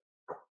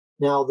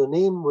 Now, the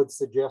name would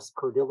suggest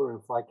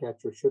Cordilleran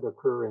flycatcher should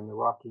occur in the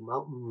Rocky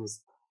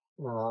Mountains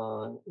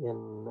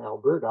in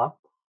Alberta,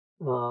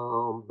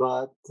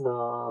 but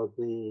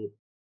the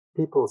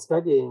people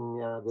studying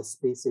the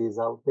species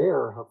out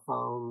there have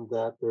found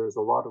that there's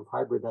a lot of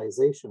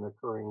hybridization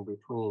occurring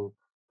between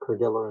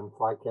Cordilleran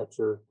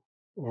flycatcher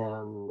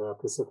and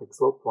Pacific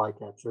slope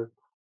flycatcher.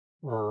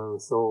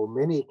 So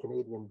many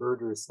Canadian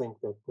birders think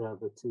that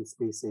the two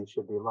species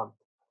should be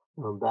lumped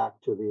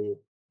back to the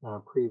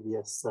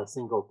previous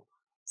single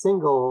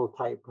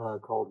type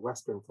called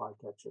Western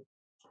flycatcher.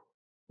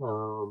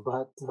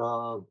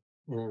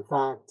 And in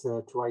fact,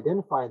 to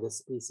identify the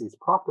species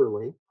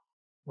properly,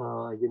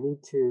 you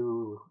need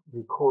to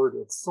record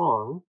its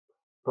song,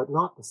 but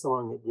not the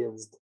song it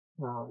gives,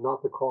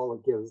 not the call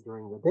it gives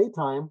during the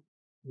daytime.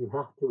 You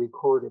have to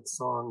record its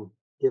song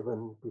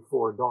given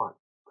before dawn.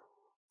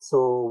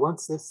 So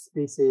once this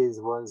species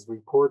was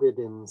reported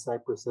in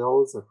Cypress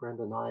Hills, a friend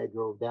and I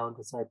drove down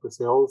to Cypress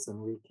Hills and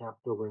we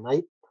camped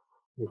overnight.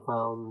 We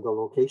found the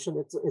location.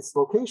 Its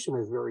location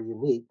is very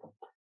unique.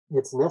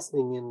 It's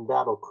nesting in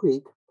Battle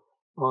Creek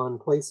on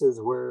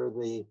places where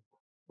the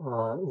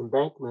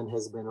embankment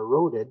has been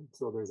eroded.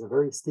 So there's a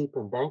very steep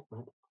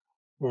embankment.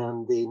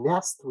 And the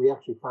nest, we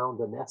actually found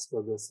the nest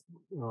of this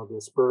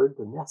bird.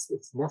 The nest,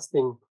 it's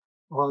nesting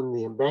on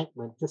the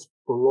embankment just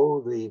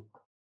below the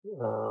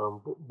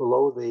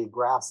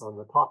grass on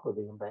the top of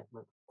the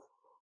embankment,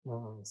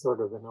 sort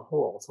of in a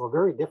hole. So a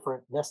very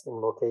different nesting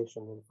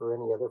location than for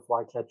any other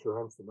flycatcher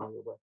I'm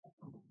familiar with.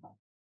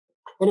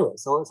 Anyway,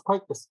 so it's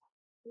quite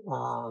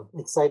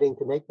exciting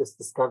to make this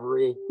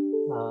discovery.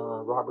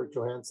 Robert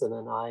Johansson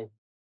and I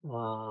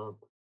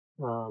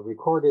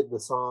recorded the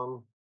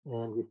song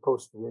and we've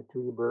posted it to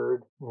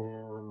eBird.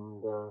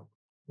 And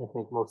I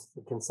think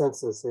the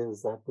consensus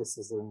is that this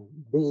is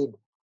indeed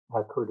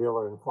a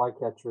Cordilleran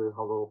flycatcher,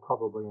 although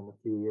probably in a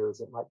few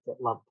years it might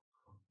get lumped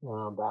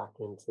back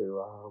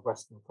into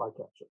Western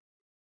flycatcher.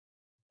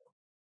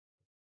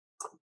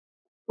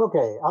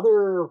 Okay,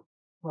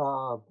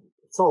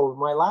 so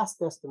my last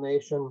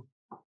destination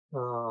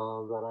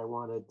that I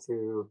wanted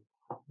to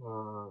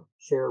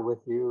share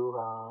with you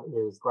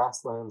is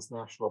Grasslands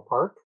National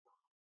Park.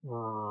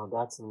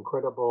 That's an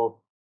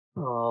incredible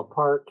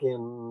park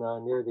in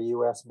near the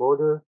U.S.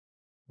 border.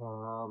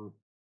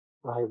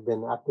 I've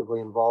been actively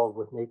involved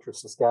with Nature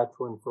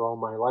Saskatchewan for all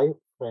my life,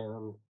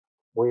 and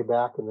way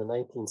back in the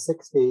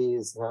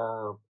 1960s,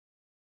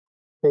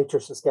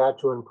 Nature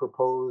Saskatchewan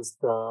proposed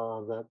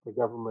that the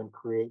government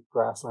create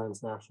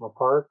Grasslands National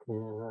Park,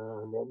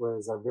 and it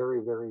was a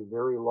very, very,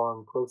 very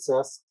long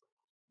process.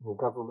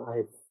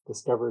 I've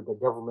discovered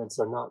that governments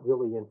are not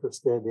really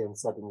interested in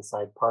setting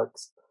aside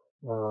parks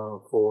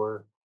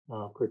for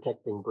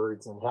protecting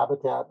birds and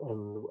habitat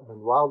and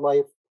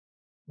wildlife.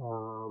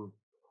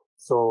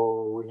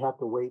 So we had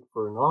to wait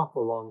for an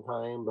awful long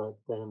time, but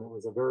then it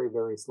was a very,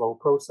 very slow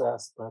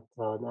process. But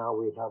now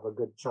we have a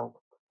good chunk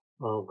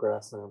of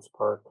Grasslands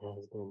Park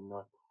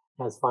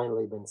has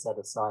finally been set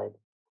aside,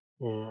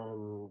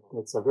 and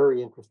it's a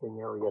very interesting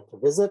area to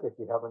visit if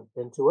you haven't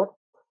been to it.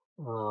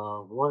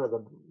 One of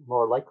the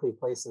more likely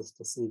places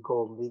to see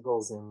golden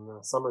eagles in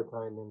the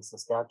summertime in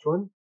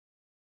Saskatchewan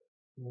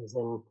is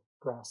in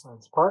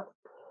Grasslands Park.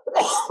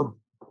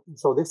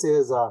 So this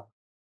is a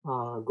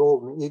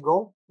golden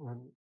eagle,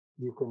 and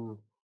you can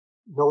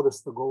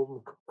notice the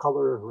golden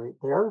color right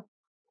there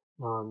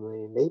on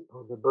the nape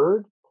of the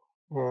bird.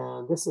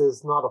 And this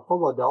is not a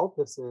full adult,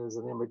 this is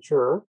an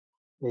immature.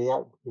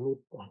 I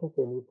think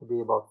they need to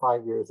be about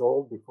 5 years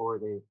old before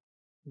they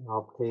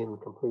obtain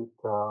complete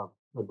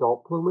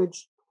adult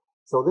plumage.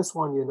 So this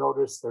one, you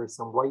notice there's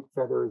some white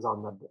feathers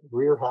on the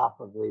rear half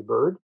of the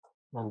bird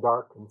and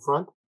dark in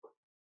front.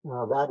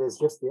 That is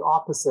just the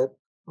opposite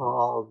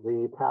of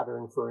the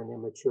pattern for an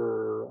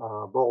immature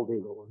bald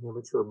eagle. An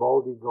immature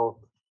bald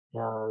eagle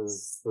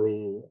has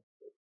the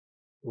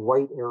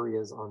white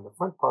areas on the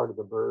front part of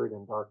the bird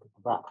and dark at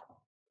the back.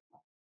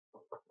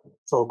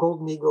 So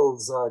golden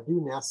eagles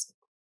do nest,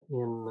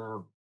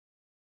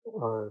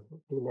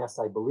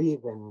 I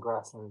believe, in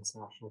Grasslands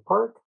National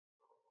Park.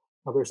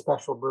 Other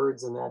special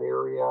birds in that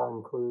area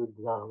include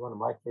one of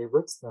my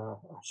favorites, the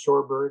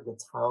shorebird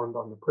that's found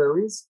on the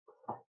prairies,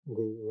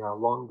 the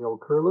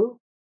long-billed curlew.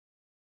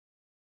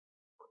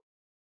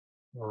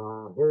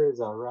 Here is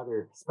a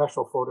rather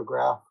special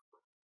photograph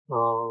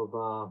of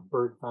a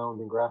bird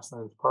found in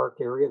Grasslands Park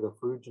area, the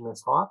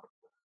ferruginous hawk,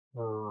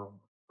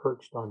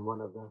 perched on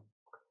one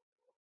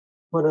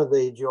of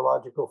the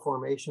geological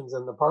formations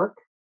in the park.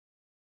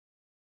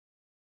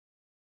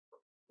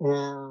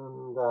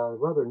 And a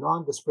rather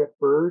nondescript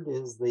bird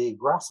is the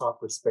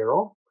grasshopper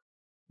sparrow,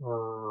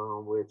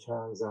 which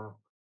has a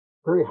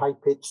very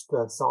high-pitched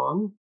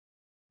song,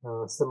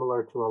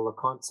 similar to a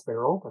LeConte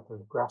sparrow, but the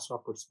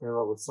grasshopper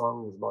sparrow's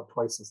song is about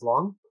twice as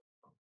long.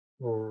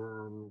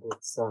 And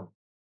it's a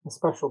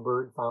special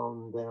bird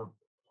found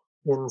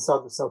in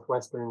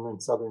southwestern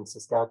and southern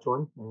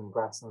Saskatchewan, and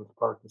Grasslands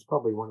Park is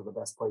probably one of the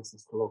best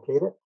places to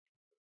locate it.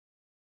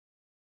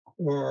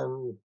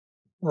 And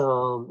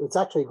it's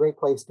actually a great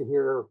place to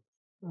hear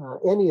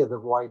any of the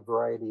wide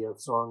variety of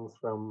songs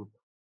from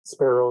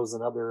sparrows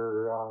and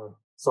other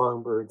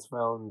songbirds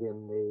found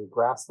in the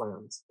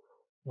grasslands.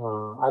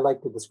 I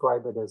like to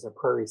describe it as a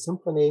prairie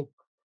symphony.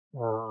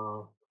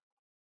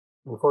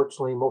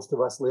 Unfortunately, most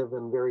of us live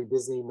in very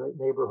busy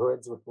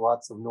neighborhoods with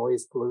lots of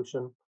noise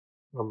pollution.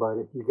 But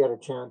if you get a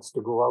chance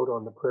to go out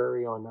on the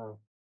prairie on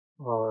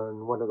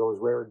one of those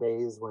rare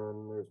days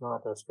when there's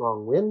not a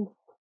strong wind,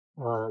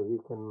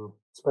 you can,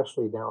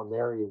 especially down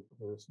there,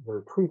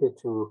 you're treated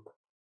to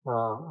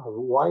a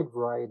wide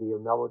variety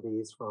of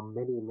melodies from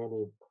many,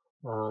 many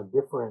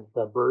different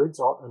birds.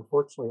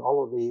 Unfortunately,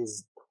 all of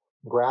these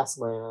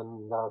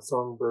grassland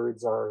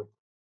songbirds are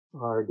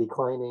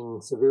declining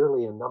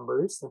severely in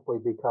numbers simply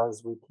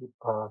because we keep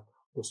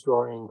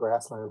destroying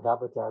grassland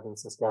habitat in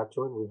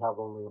Saskatchewan. We have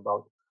only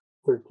about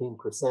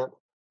 13%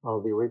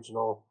 of the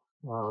original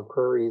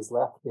prairies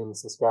left in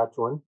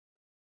Saskatchewan,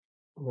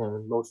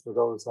 and most of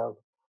those have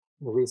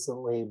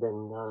recently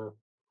been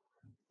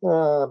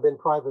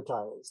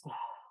privatized.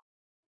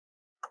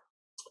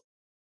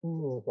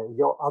 Okay.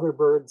 Other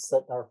birds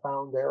that are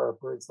found there are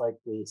birds like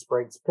the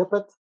Sprague's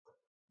pipit,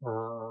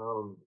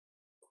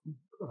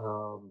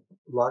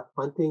 lark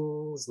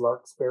buntings,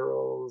 lark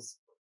sparrows,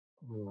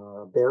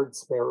 baird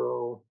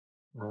sparrow.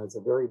 It's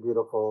a very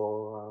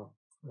beautiful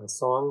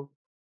song.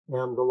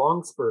 And the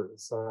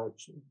longspurs,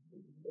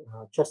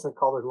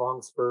 chestnut-collared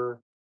longspur,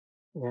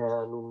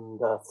 and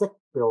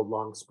thick-billed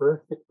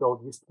longspur.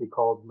 Thick-billed used to be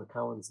called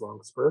McCowan's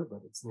longspur,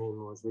 but its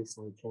name was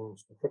recently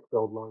changed to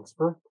thick-billed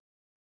longspur.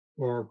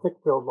 And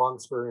thick-billed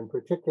longspur in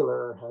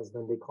particular has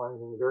been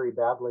declining very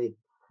badly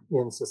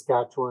in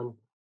Saskatchewan,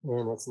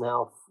 and it's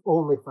now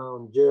only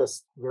found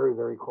just very,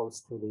 very close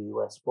to the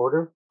U.S.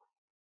 border.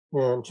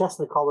 And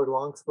chestnut-collared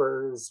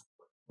longspurs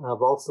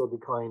have also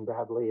declined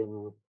badly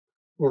in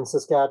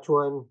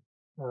Saskatchewan.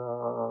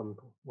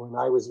 When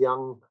I was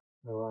young,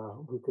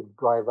 we could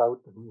drive out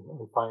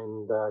and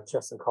find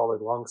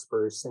chestnut-collared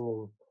longspurs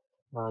singing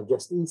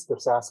just east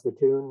of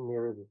Saskatoon,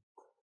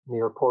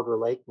 near Porter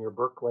Lake, near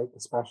Burke Lake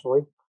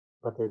especially,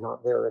 but they're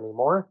not there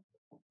anymore.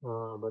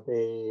 But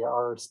they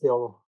are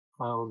still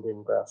found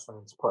in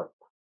Grasslands Park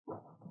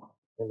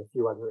and a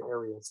few other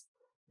areas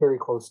very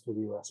close to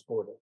the U.S.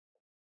 border.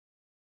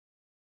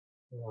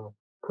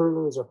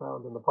 Curlews are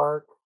found in the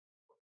park.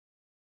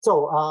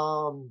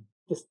 So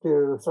just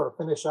to sort of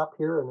finish up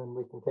here, and then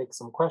we can take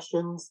some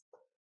questions.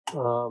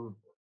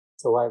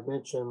 So I've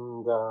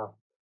mentioned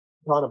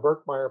Donna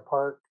Birkmaier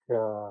Park,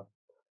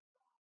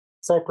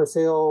 Cypress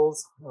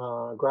Hills,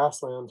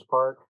 Grasslands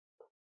Park.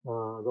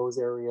 Those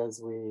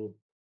areas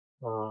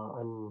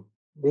I'm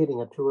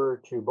leading a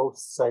tour to both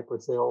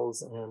Cypress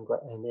Hills and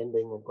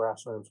ending at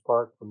Grasslands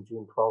Park from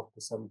June 12th to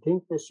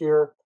 17th this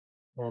year.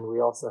 And we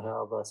also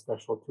have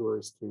special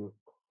tours to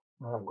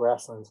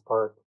Grasslands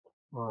Park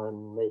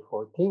on May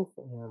 14th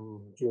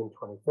and June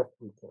 25th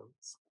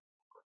weekends.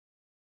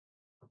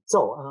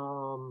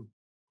 So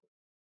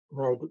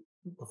the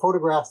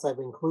photographs I've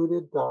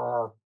included, a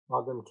lot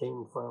of them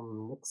came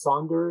from Nick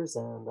Saunders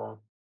and an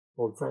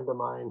old friend of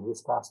mine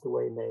who's passed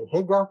away, May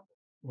Higa,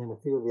 and a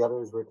few of the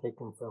others were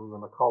taken from the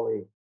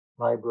Macaulay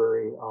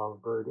Library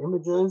of Bird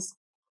Images.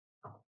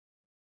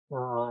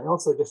 I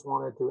also just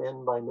wanted to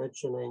end by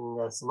mentioning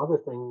some other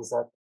things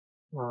that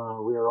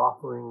we are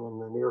offering in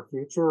the near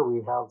future.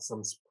 We have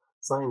some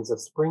Signs of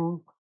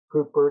Spring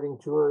group birding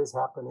tours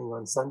happening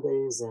on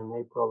Sundays in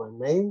April and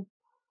May.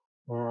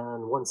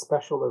 And one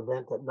special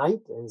event at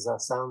night is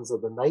Sounds of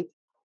the Night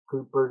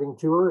group birding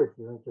tour. If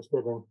you're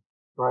interested in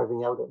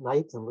driving out at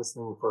night and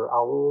listening for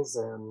owls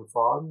and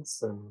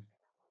frogs and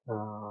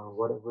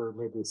whatever,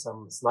 maybe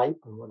some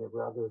snipe and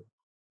whatever other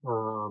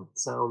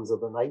sounds of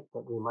the night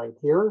that we might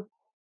hear.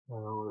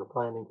 We're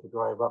planning to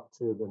drive up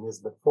to the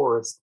Nisbet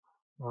Forest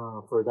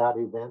for that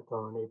event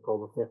on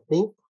April the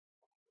 15th.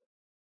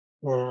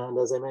 And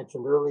as I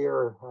mentioned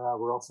earlier,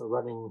 we're also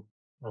running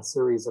a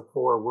series of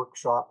 4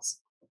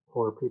 workshops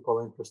for people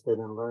interested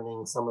in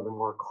learning some of the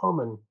more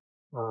common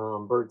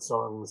bird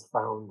songs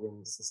found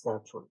in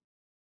Saskatchewan.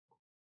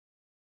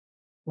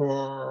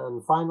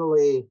 And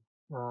finally,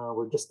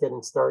 we're just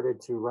getting started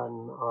to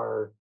run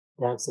our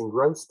dancing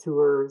grouse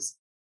tours.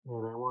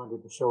 And I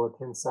wanted to show a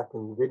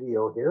 10-second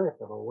video here,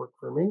 if it'll work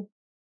for me,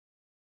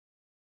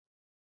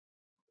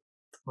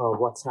 of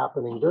what's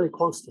happening very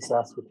close to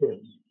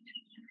Saskatoon.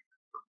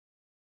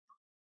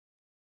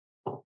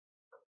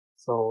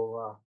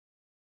 So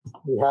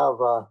we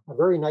have a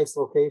very nice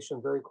location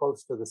very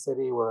close to the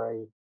city where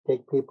I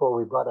take people.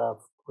 We've got a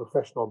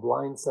professional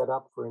blind set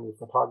up for any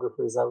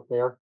photographers out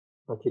there,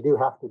 but you do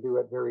have to do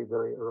it very,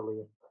 very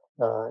early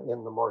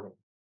in the morning.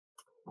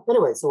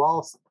 Anyway, so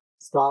I'll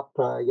stop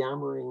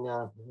yammering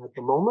at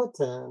the moment,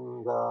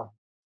 and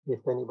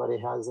if anybody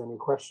has any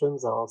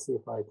questions, I'll see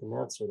if I can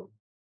answer them.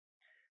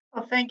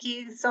 Well, thank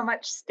you so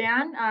much,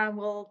 Stan.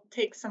 We'll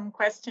take some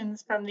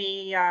questions from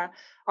the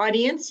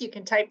audience. You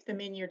can type them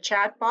in your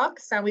chat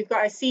box.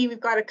 I see we've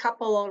got a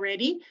couple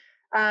already.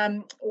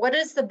 What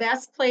is the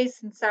best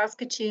place in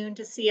Saskatoon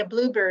to see a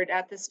bluebird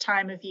at this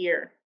time of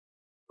year?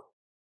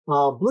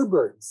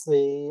 Bluebirds.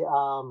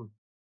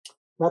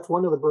 That's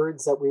one of the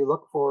birds that we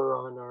look for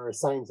on our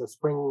Signs of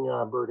Spring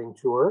birding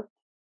tour.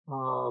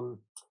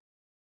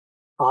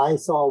 I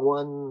saw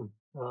one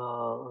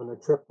on a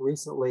trip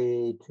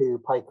recently to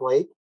Pike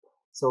Lake.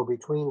 So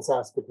between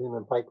Saskatoon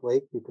and Pike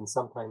Lake, you can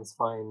sometimes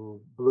find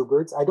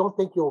bluebirds. I don't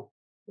think you'll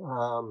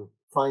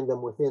find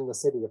them within the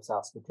city of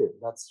Saskatoon.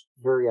 That's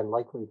very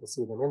unlikely to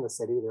see them in the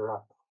city.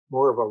 They're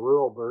more of a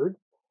rural bird.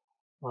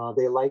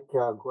 They like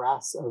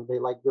grass. They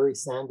like very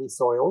sandy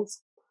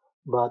soils.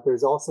 But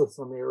there's also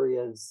some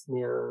areas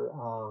near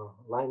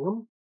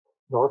Langham,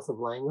 north of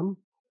Langham,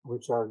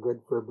 which are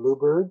good for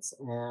bluebirds,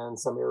 and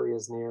some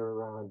areas near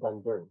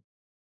Dundurn.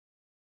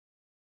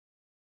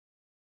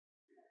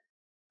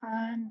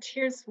 And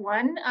here's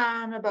one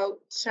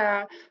about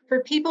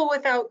for people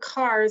without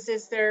cars,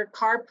 is there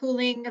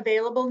carpooling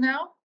available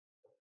now?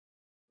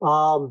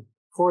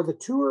 For the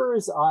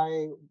tours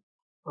I'm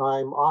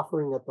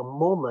offering at the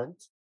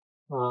moment,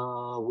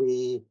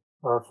 we're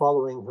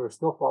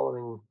still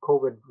following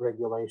COVID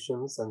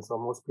regulations, and so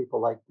most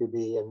people like to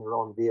be in their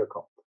own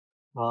vehicle.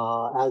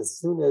 As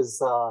soon as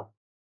the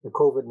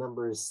COVID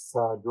numbers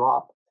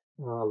drop,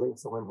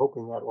 so I'm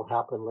hoping that will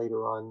happen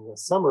later on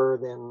this summer,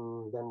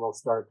 then we'll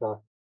start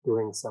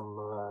doing some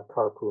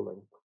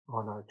carpooling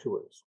on our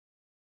tours.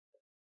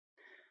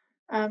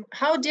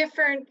 How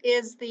different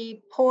is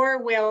the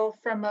poor-will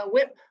from a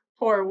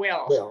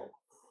whip-poor-will?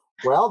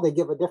 Well, they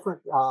give a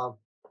different,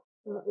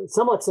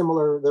 somewhat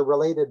similar, they're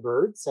related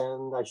birds.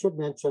 And I should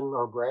mention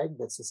or brag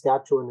that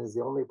Saskatchewan is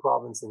the only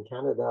province in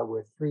Canada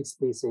with 3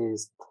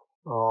 species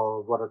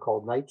of what are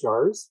called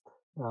nightjars.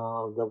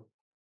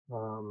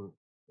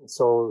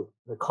 So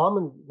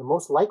the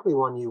most likely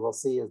one you will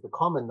see is the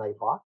common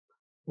nighthawk,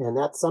 and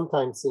that's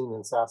sometimes seen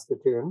in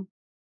Saskatoon,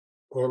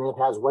 and it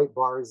has white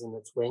bars in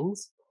its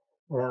wings.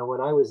 When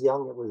I was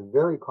young, it was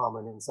very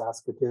common in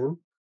Saskatoon.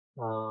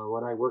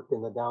 When I worked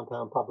in the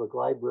downtown public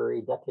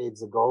library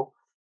decades ago,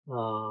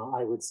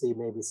 I would see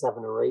maybe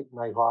 7 or 8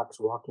 nighthawks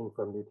walking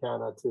from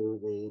Buchanan to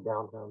the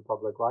downtown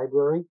public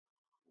library.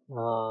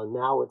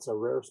 Now it's a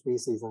rare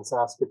species in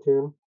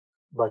Saskatoon,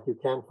 but you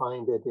can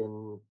find it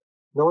in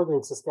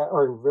northern Saskatchewan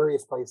or in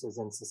various places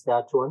in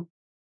Saskatchewan.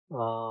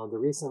 The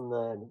reason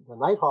the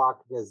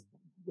nighthawk is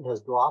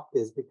has dropped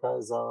is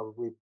because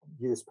we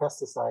use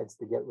pesticides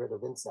to get rid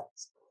of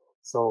insects.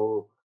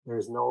 So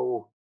there's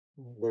no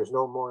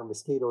more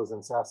mosquitoes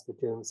in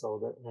Saskatoon, so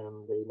that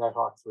and the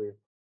nighthawks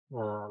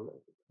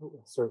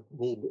sort of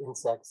need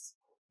insects,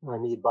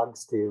 need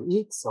bugs to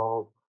eat.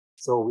 So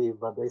we've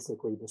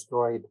basically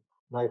destroyed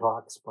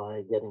nighthawks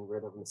by getting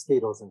rid of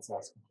mosquitoes in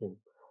Saskatoon.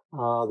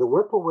 The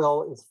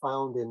whippoorwill is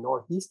found in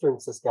northeastern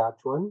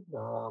Saskatchewan,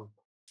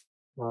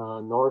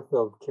 north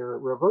of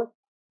Carrot River,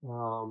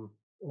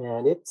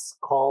 and its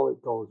call,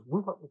 it goes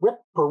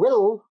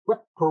whippoorwill,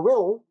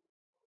 whippoorwill,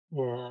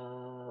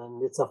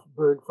 and it's a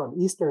bird from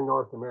eastern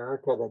North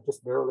America that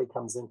just barely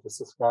comes into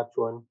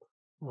Saskatchewan,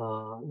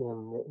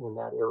 in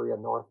that area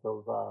north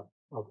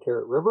of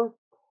Carrot River.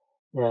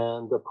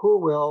 And the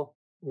poorwill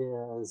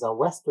is a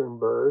western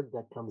bird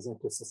that comes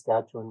into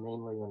Saskatchewan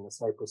mainly in the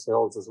Cypress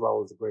Hills as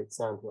well as the Great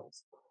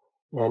Sandhills,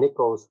 and it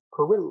goes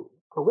perwiddle,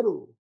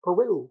 perwiddle,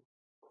 perwiddle,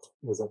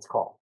 is its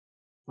call.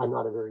 I'm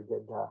not a very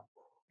good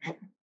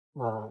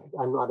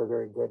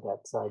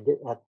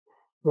at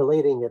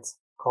relating its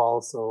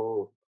call.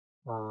 So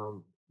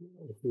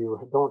if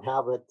you don't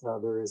have it,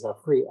 there is a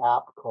free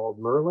app called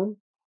Merlin,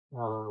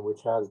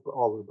 which has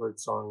all the bird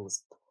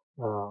songs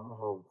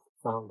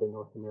found in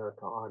North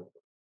America on it.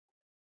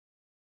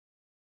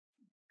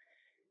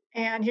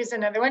 And here's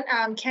another one.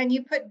 Can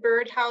you put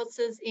bird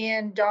houses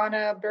in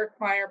Donna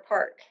Birkmaier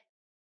Park?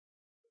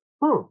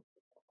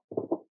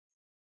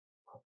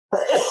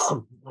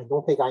 I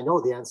don't think I know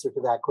the answer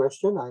to that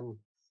question.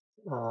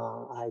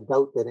 I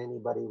doubt that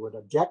anybody would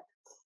object.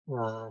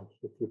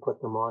 If you put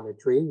them on a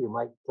tree,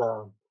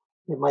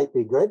 it might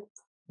be good.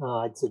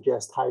 I'd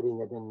suggest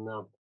hiding it in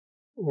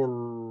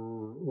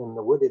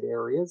the wooded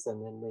areas,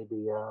 and then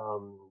maybe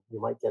you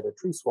might get a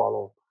tree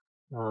swallow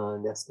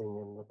nesting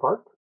in the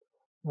park.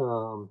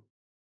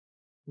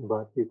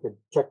 But you could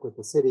check with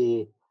the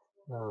city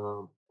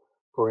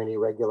for any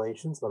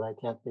regulations, but I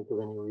can't think of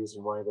any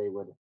reason why they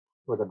would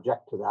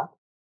object to that.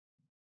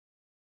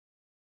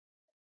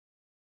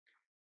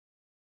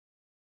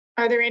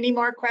 Are there any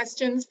more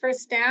questions for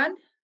Stan?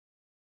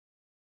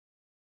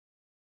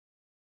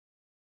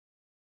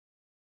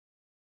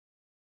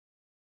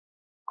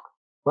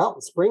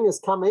 Well, spring is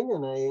coming,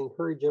 and I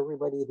encourage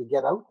everybody to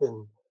get out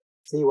and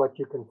see what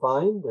you can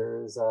find.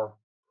 There's a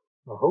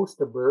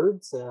host of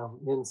birds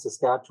in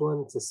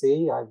Saskatchewan to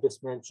see. I've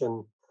just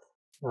mentioned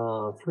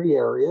 3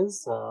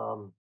 areas,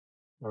 or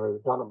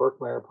Donna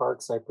Birkmaier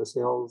Park, Cypress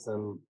Hills,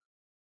 and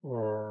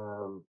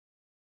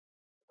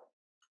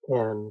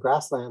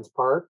Grasslands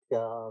Park,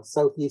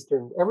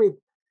 southeastern.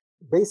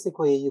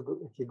 Basically,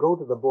 if you go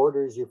to the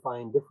borders, you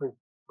find different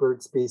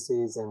bird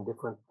species in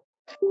different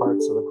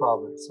parts of the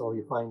province. So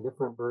you find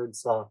different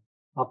birds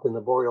up in the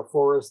boreal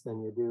forest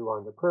than you do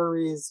on the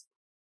prairies.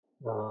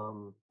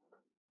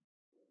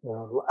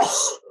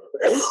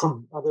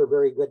 Other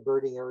very good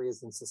birding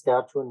areas in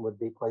Saskatchewan would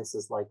be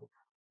places like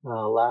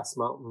Last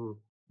Mountain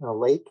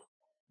Lake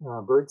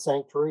Bird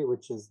Sanctuary,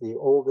 which is the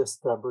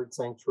oldest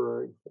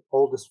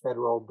oldest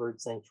federal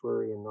bird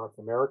sanctuary in North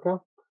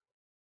America,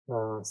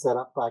 set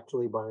up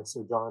actually by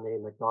Sir John A.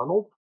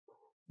 Macdonald.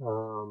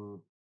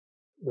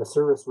 The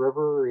Service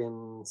River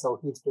in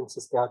southeastern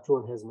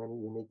Saskatchewan has many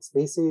unique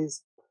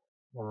species.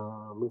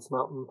 Moose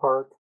Mountain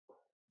Park.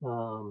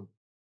 And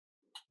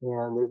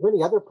there's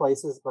many other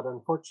places, but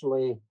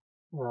unfortunately,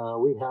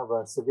 we have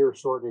a severe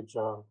shortage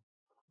of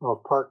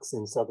parks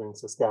in southern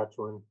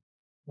Saskatchewan.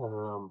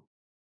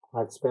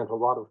 I've spent a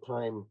lot of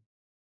time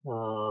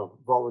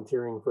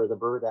volunteering for the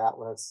Bird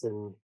Atlas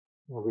and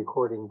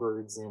recording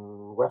birds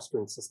in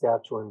western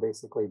Saskatchewan,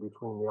 basically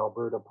between the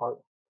Alberta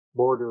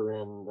border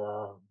and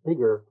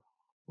Bigger.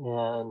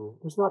 And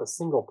there's not a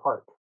single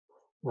park.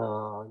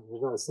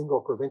 There's not a single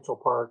provincial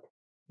park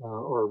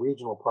or a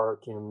regional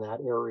park in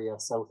that area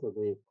south of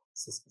the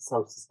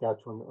South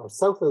Saskatchewan, or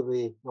south of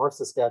the North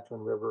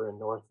Saskatchewan River and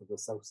north of the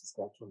South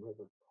Saskatchewan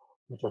River,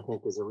 which I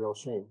think is a real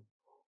shame.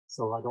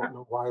 So I don't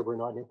know why we're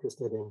not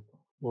interested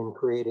in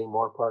creating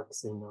more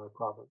parks in our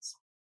province.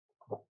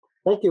 But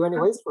thank you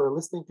anyways for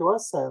listening to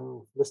us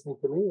and listening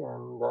to me,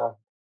 and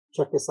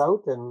check us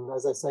out. And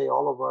as I say,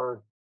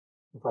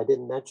 if I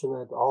didn't mention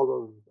it,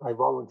 I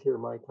volunteer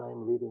my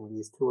time leading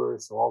these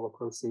tours, so all the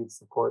proceeds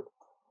support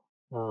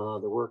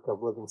the work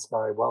of Living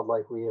Sky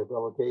Wildlife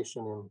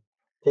Rehabilitation and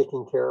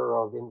taking care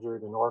of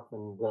injured and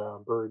orphaned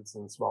birds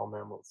and small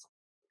mammals.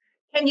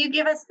 Can you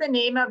give us the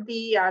name of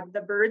the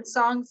bird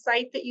song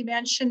site that you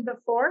mentioned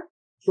before?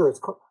 Sure. It's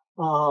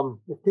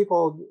if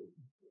people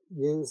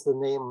use the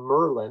name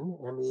Merlin,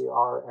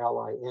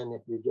 Merlin,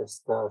 if you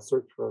just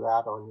search for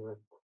that on your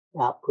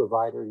app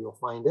provider, you'll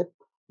find it.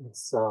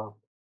 It's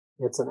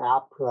an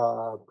app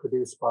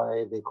produced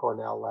by the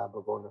Cornell Lab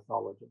of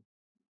Ornithology.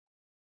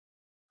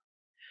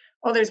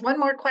 Oh, there's one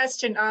more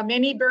question.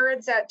 Many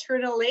birds at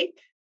Turtle Lake?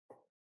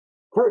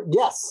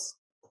 Yes.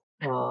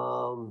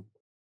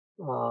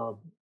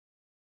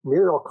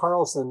 Muriel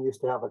Carlson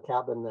used to have a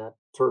cabin at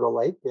Turtle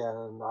Lake,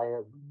 and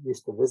I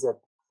used to visit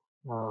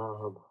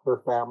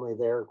her family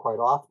there quite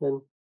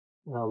often,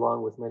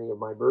 along with many of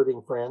my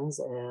birding friends.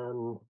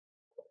 And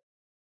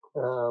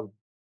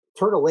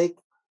Turtle Lake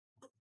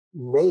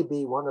may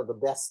be one of the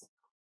best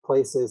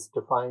places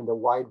to find a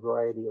wide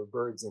variety of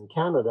birds in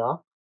Canada.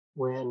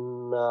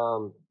 When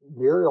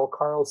Muriel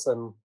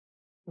Carlson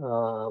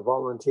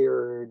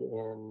volunteered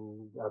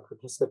in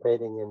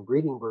participating in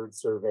breeding bird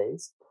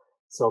surveys.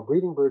 So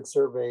breeding bird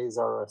surveys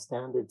are a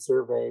standard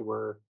survey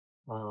where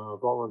a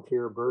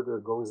volunteer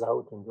birder goes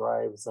out and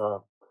drives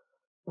a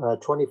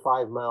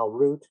 25-mile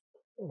route,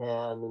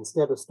 and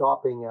instead of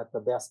stopping at the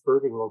best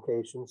birding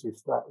locations, you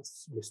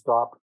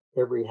stop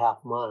every half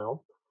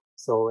mile.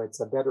 So it's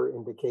a better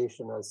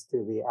indication as to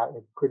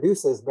it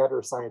produces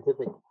better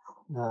scientific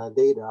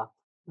data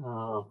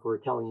for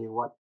telling you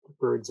what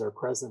birds are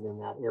present in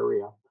that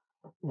area.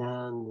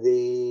 And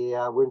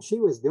when she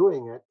was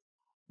doing it,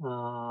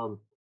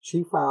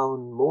 she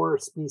found more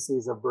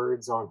species of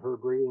birds on her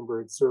breeding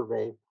bird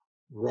survey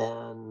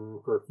than,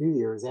 for a few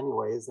years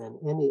anyways, than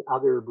any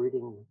other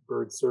breeding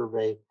bird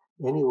survey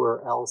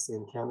anywhere else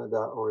in Canada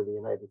or the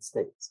United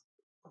States.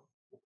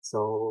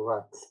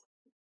 So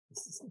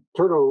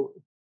Turtle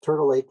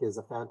Lake is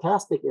a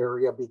fantastic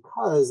area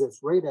because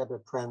it's right at a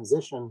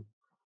transition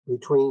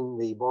between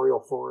the boreal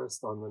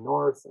forest on the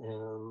north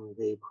and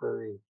the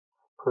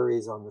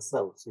prairies on the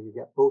south. So you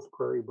get both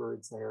prairie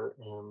birds there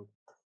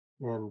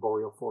and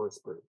boreal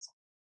forest birds.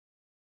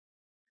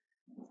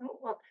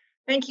 Well,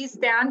 thank you,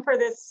 Stan, for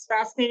this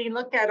fascinating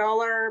look at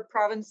all our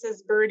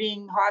province's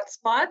birding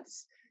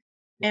hotspots.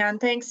 And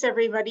thanks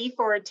everybody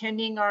for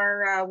attending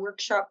our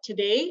workshop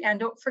today. And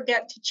don't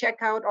forget to check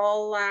out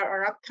all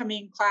our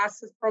upcoming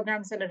classes,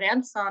 programs, and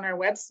events on our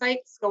website,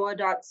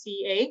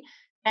 scoa.ca,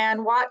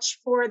 and watch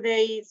for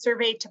the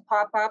survey to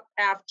pop up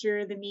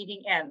after the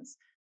meeting ends.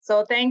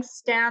 So thanks,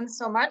 Stan,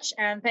 so much,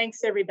 and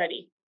thanks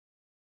everybody.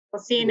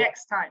 We'll see you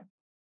next time.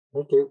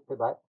 Thank you.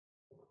 Goodbye.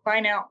 Bye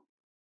now.